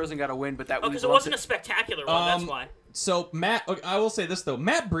said Josh Rosen got a win, but that Oh, because it wasn't a spectacular one. That's why. So Matt, I will say this though,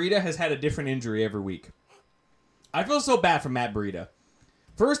 Matt Breida has had a different injury every week. I feel so bad for Matt Breida.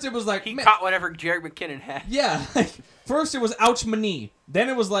 First it was like He caught whatever Jared McKinnon had. yeah, like, first it was ouch my knee, then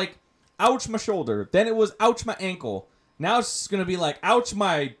it was like ouch my shoulder, then it was ouch my ankle. Now it's gonna be like ouch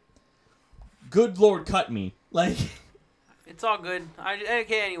my good Lord cut me. Like It's all good.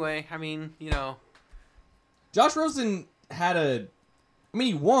 Okay, anyway, I mean, Josh Rosen had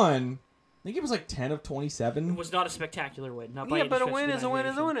he won. I think it was like 10 of 27. It was not a spectacular win. Not by Yeah, any but a stretch of win the is a win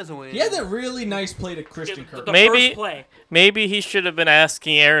is a imagination. win is a win. He had that really nice play to Christian Kirk. The Maybe- first play. Maybe he should have been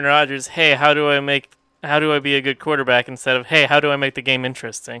asking Aaron Rodgers, "Hey, how do I be a good quarterback?" instead of, "Hey, how do I make the game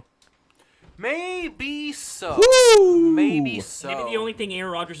interesting?" Maybe so. Woo! Maybe so. Maybe the only thing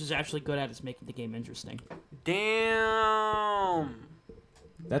Aaron Rodgers is actually good at is making the game interesting. Damn.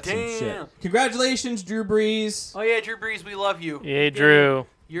 That's some shit. Damn. Congratulations, Drew Brees. Oh yeah, Drew Brees, we love you. Yay, Drew.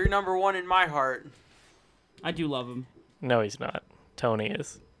 You're number one in my heart. I do love him. No, he's not. Tony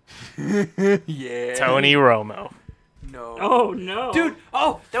is. Yeah. Tony Romo. No. Oh no, Dude,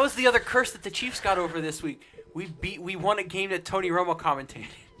 that was the other curse that the Chiefs got over this week. We won a game that Tony Romo commentated.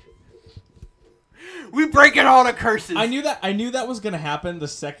 We breaking all the curses. I knew that was gonna happen the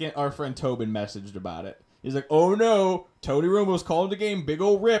second our friend Tobin messaged about it. He's like, "Oh no, Tony Romo's calling the game, big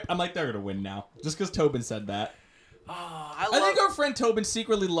old rip." I'm like, "They're gonna win now," just because Tobin said that. I I think our friend Tobin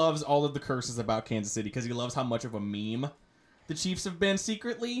secretly loves all of the curses about Kansas City because he loves how much of a meme the Chiefs have been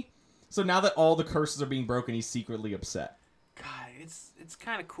secretly. So now that all the curses are being broken, he's secretly upset. God, it's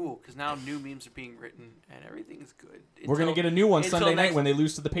kind of cool because now new memes are being written and everything's good. We're gonna get a new one until Sunday night next- when they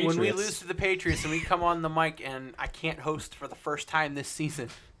lose to the Patriots. When we lose to the Patriots and we come on the mic and I can't host for the first time this season,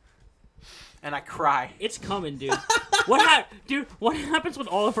 and I cry. it's coming, dude. What happens when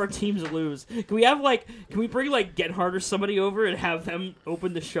all of our teams lose? Can we bring like Get Hard or somebody over and have them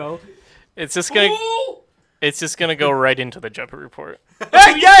open the show? It's just gonna go right into the Jumper Report.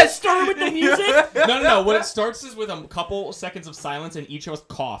 Yes! Start with the music. No. What it starts is with a couple seconds of silence and each of us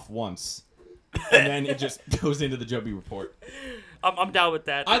cough once. And then it just goes into the Joby Report. I'm down with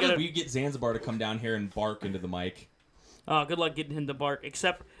that. I think we get Zanzibar to come down here and bark into the mic. Oh, good luck getting him to bark.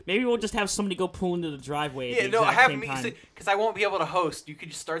 Except maybe we'll just have somebody go pull into the driveway. Yeah, at the no, exact have same me time. because I won't be able to host. You could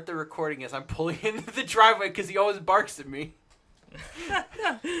just start the recording as I'm pulling into the driveway because he always barks at me. And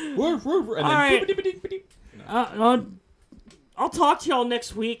then right. boop-a-dee-ba-dee-ba-dee. I'll talk to y'all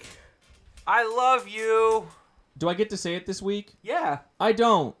next week. I love you. Do I get to say it this week? Yeah. I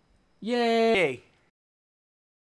don't. Yay. Hey.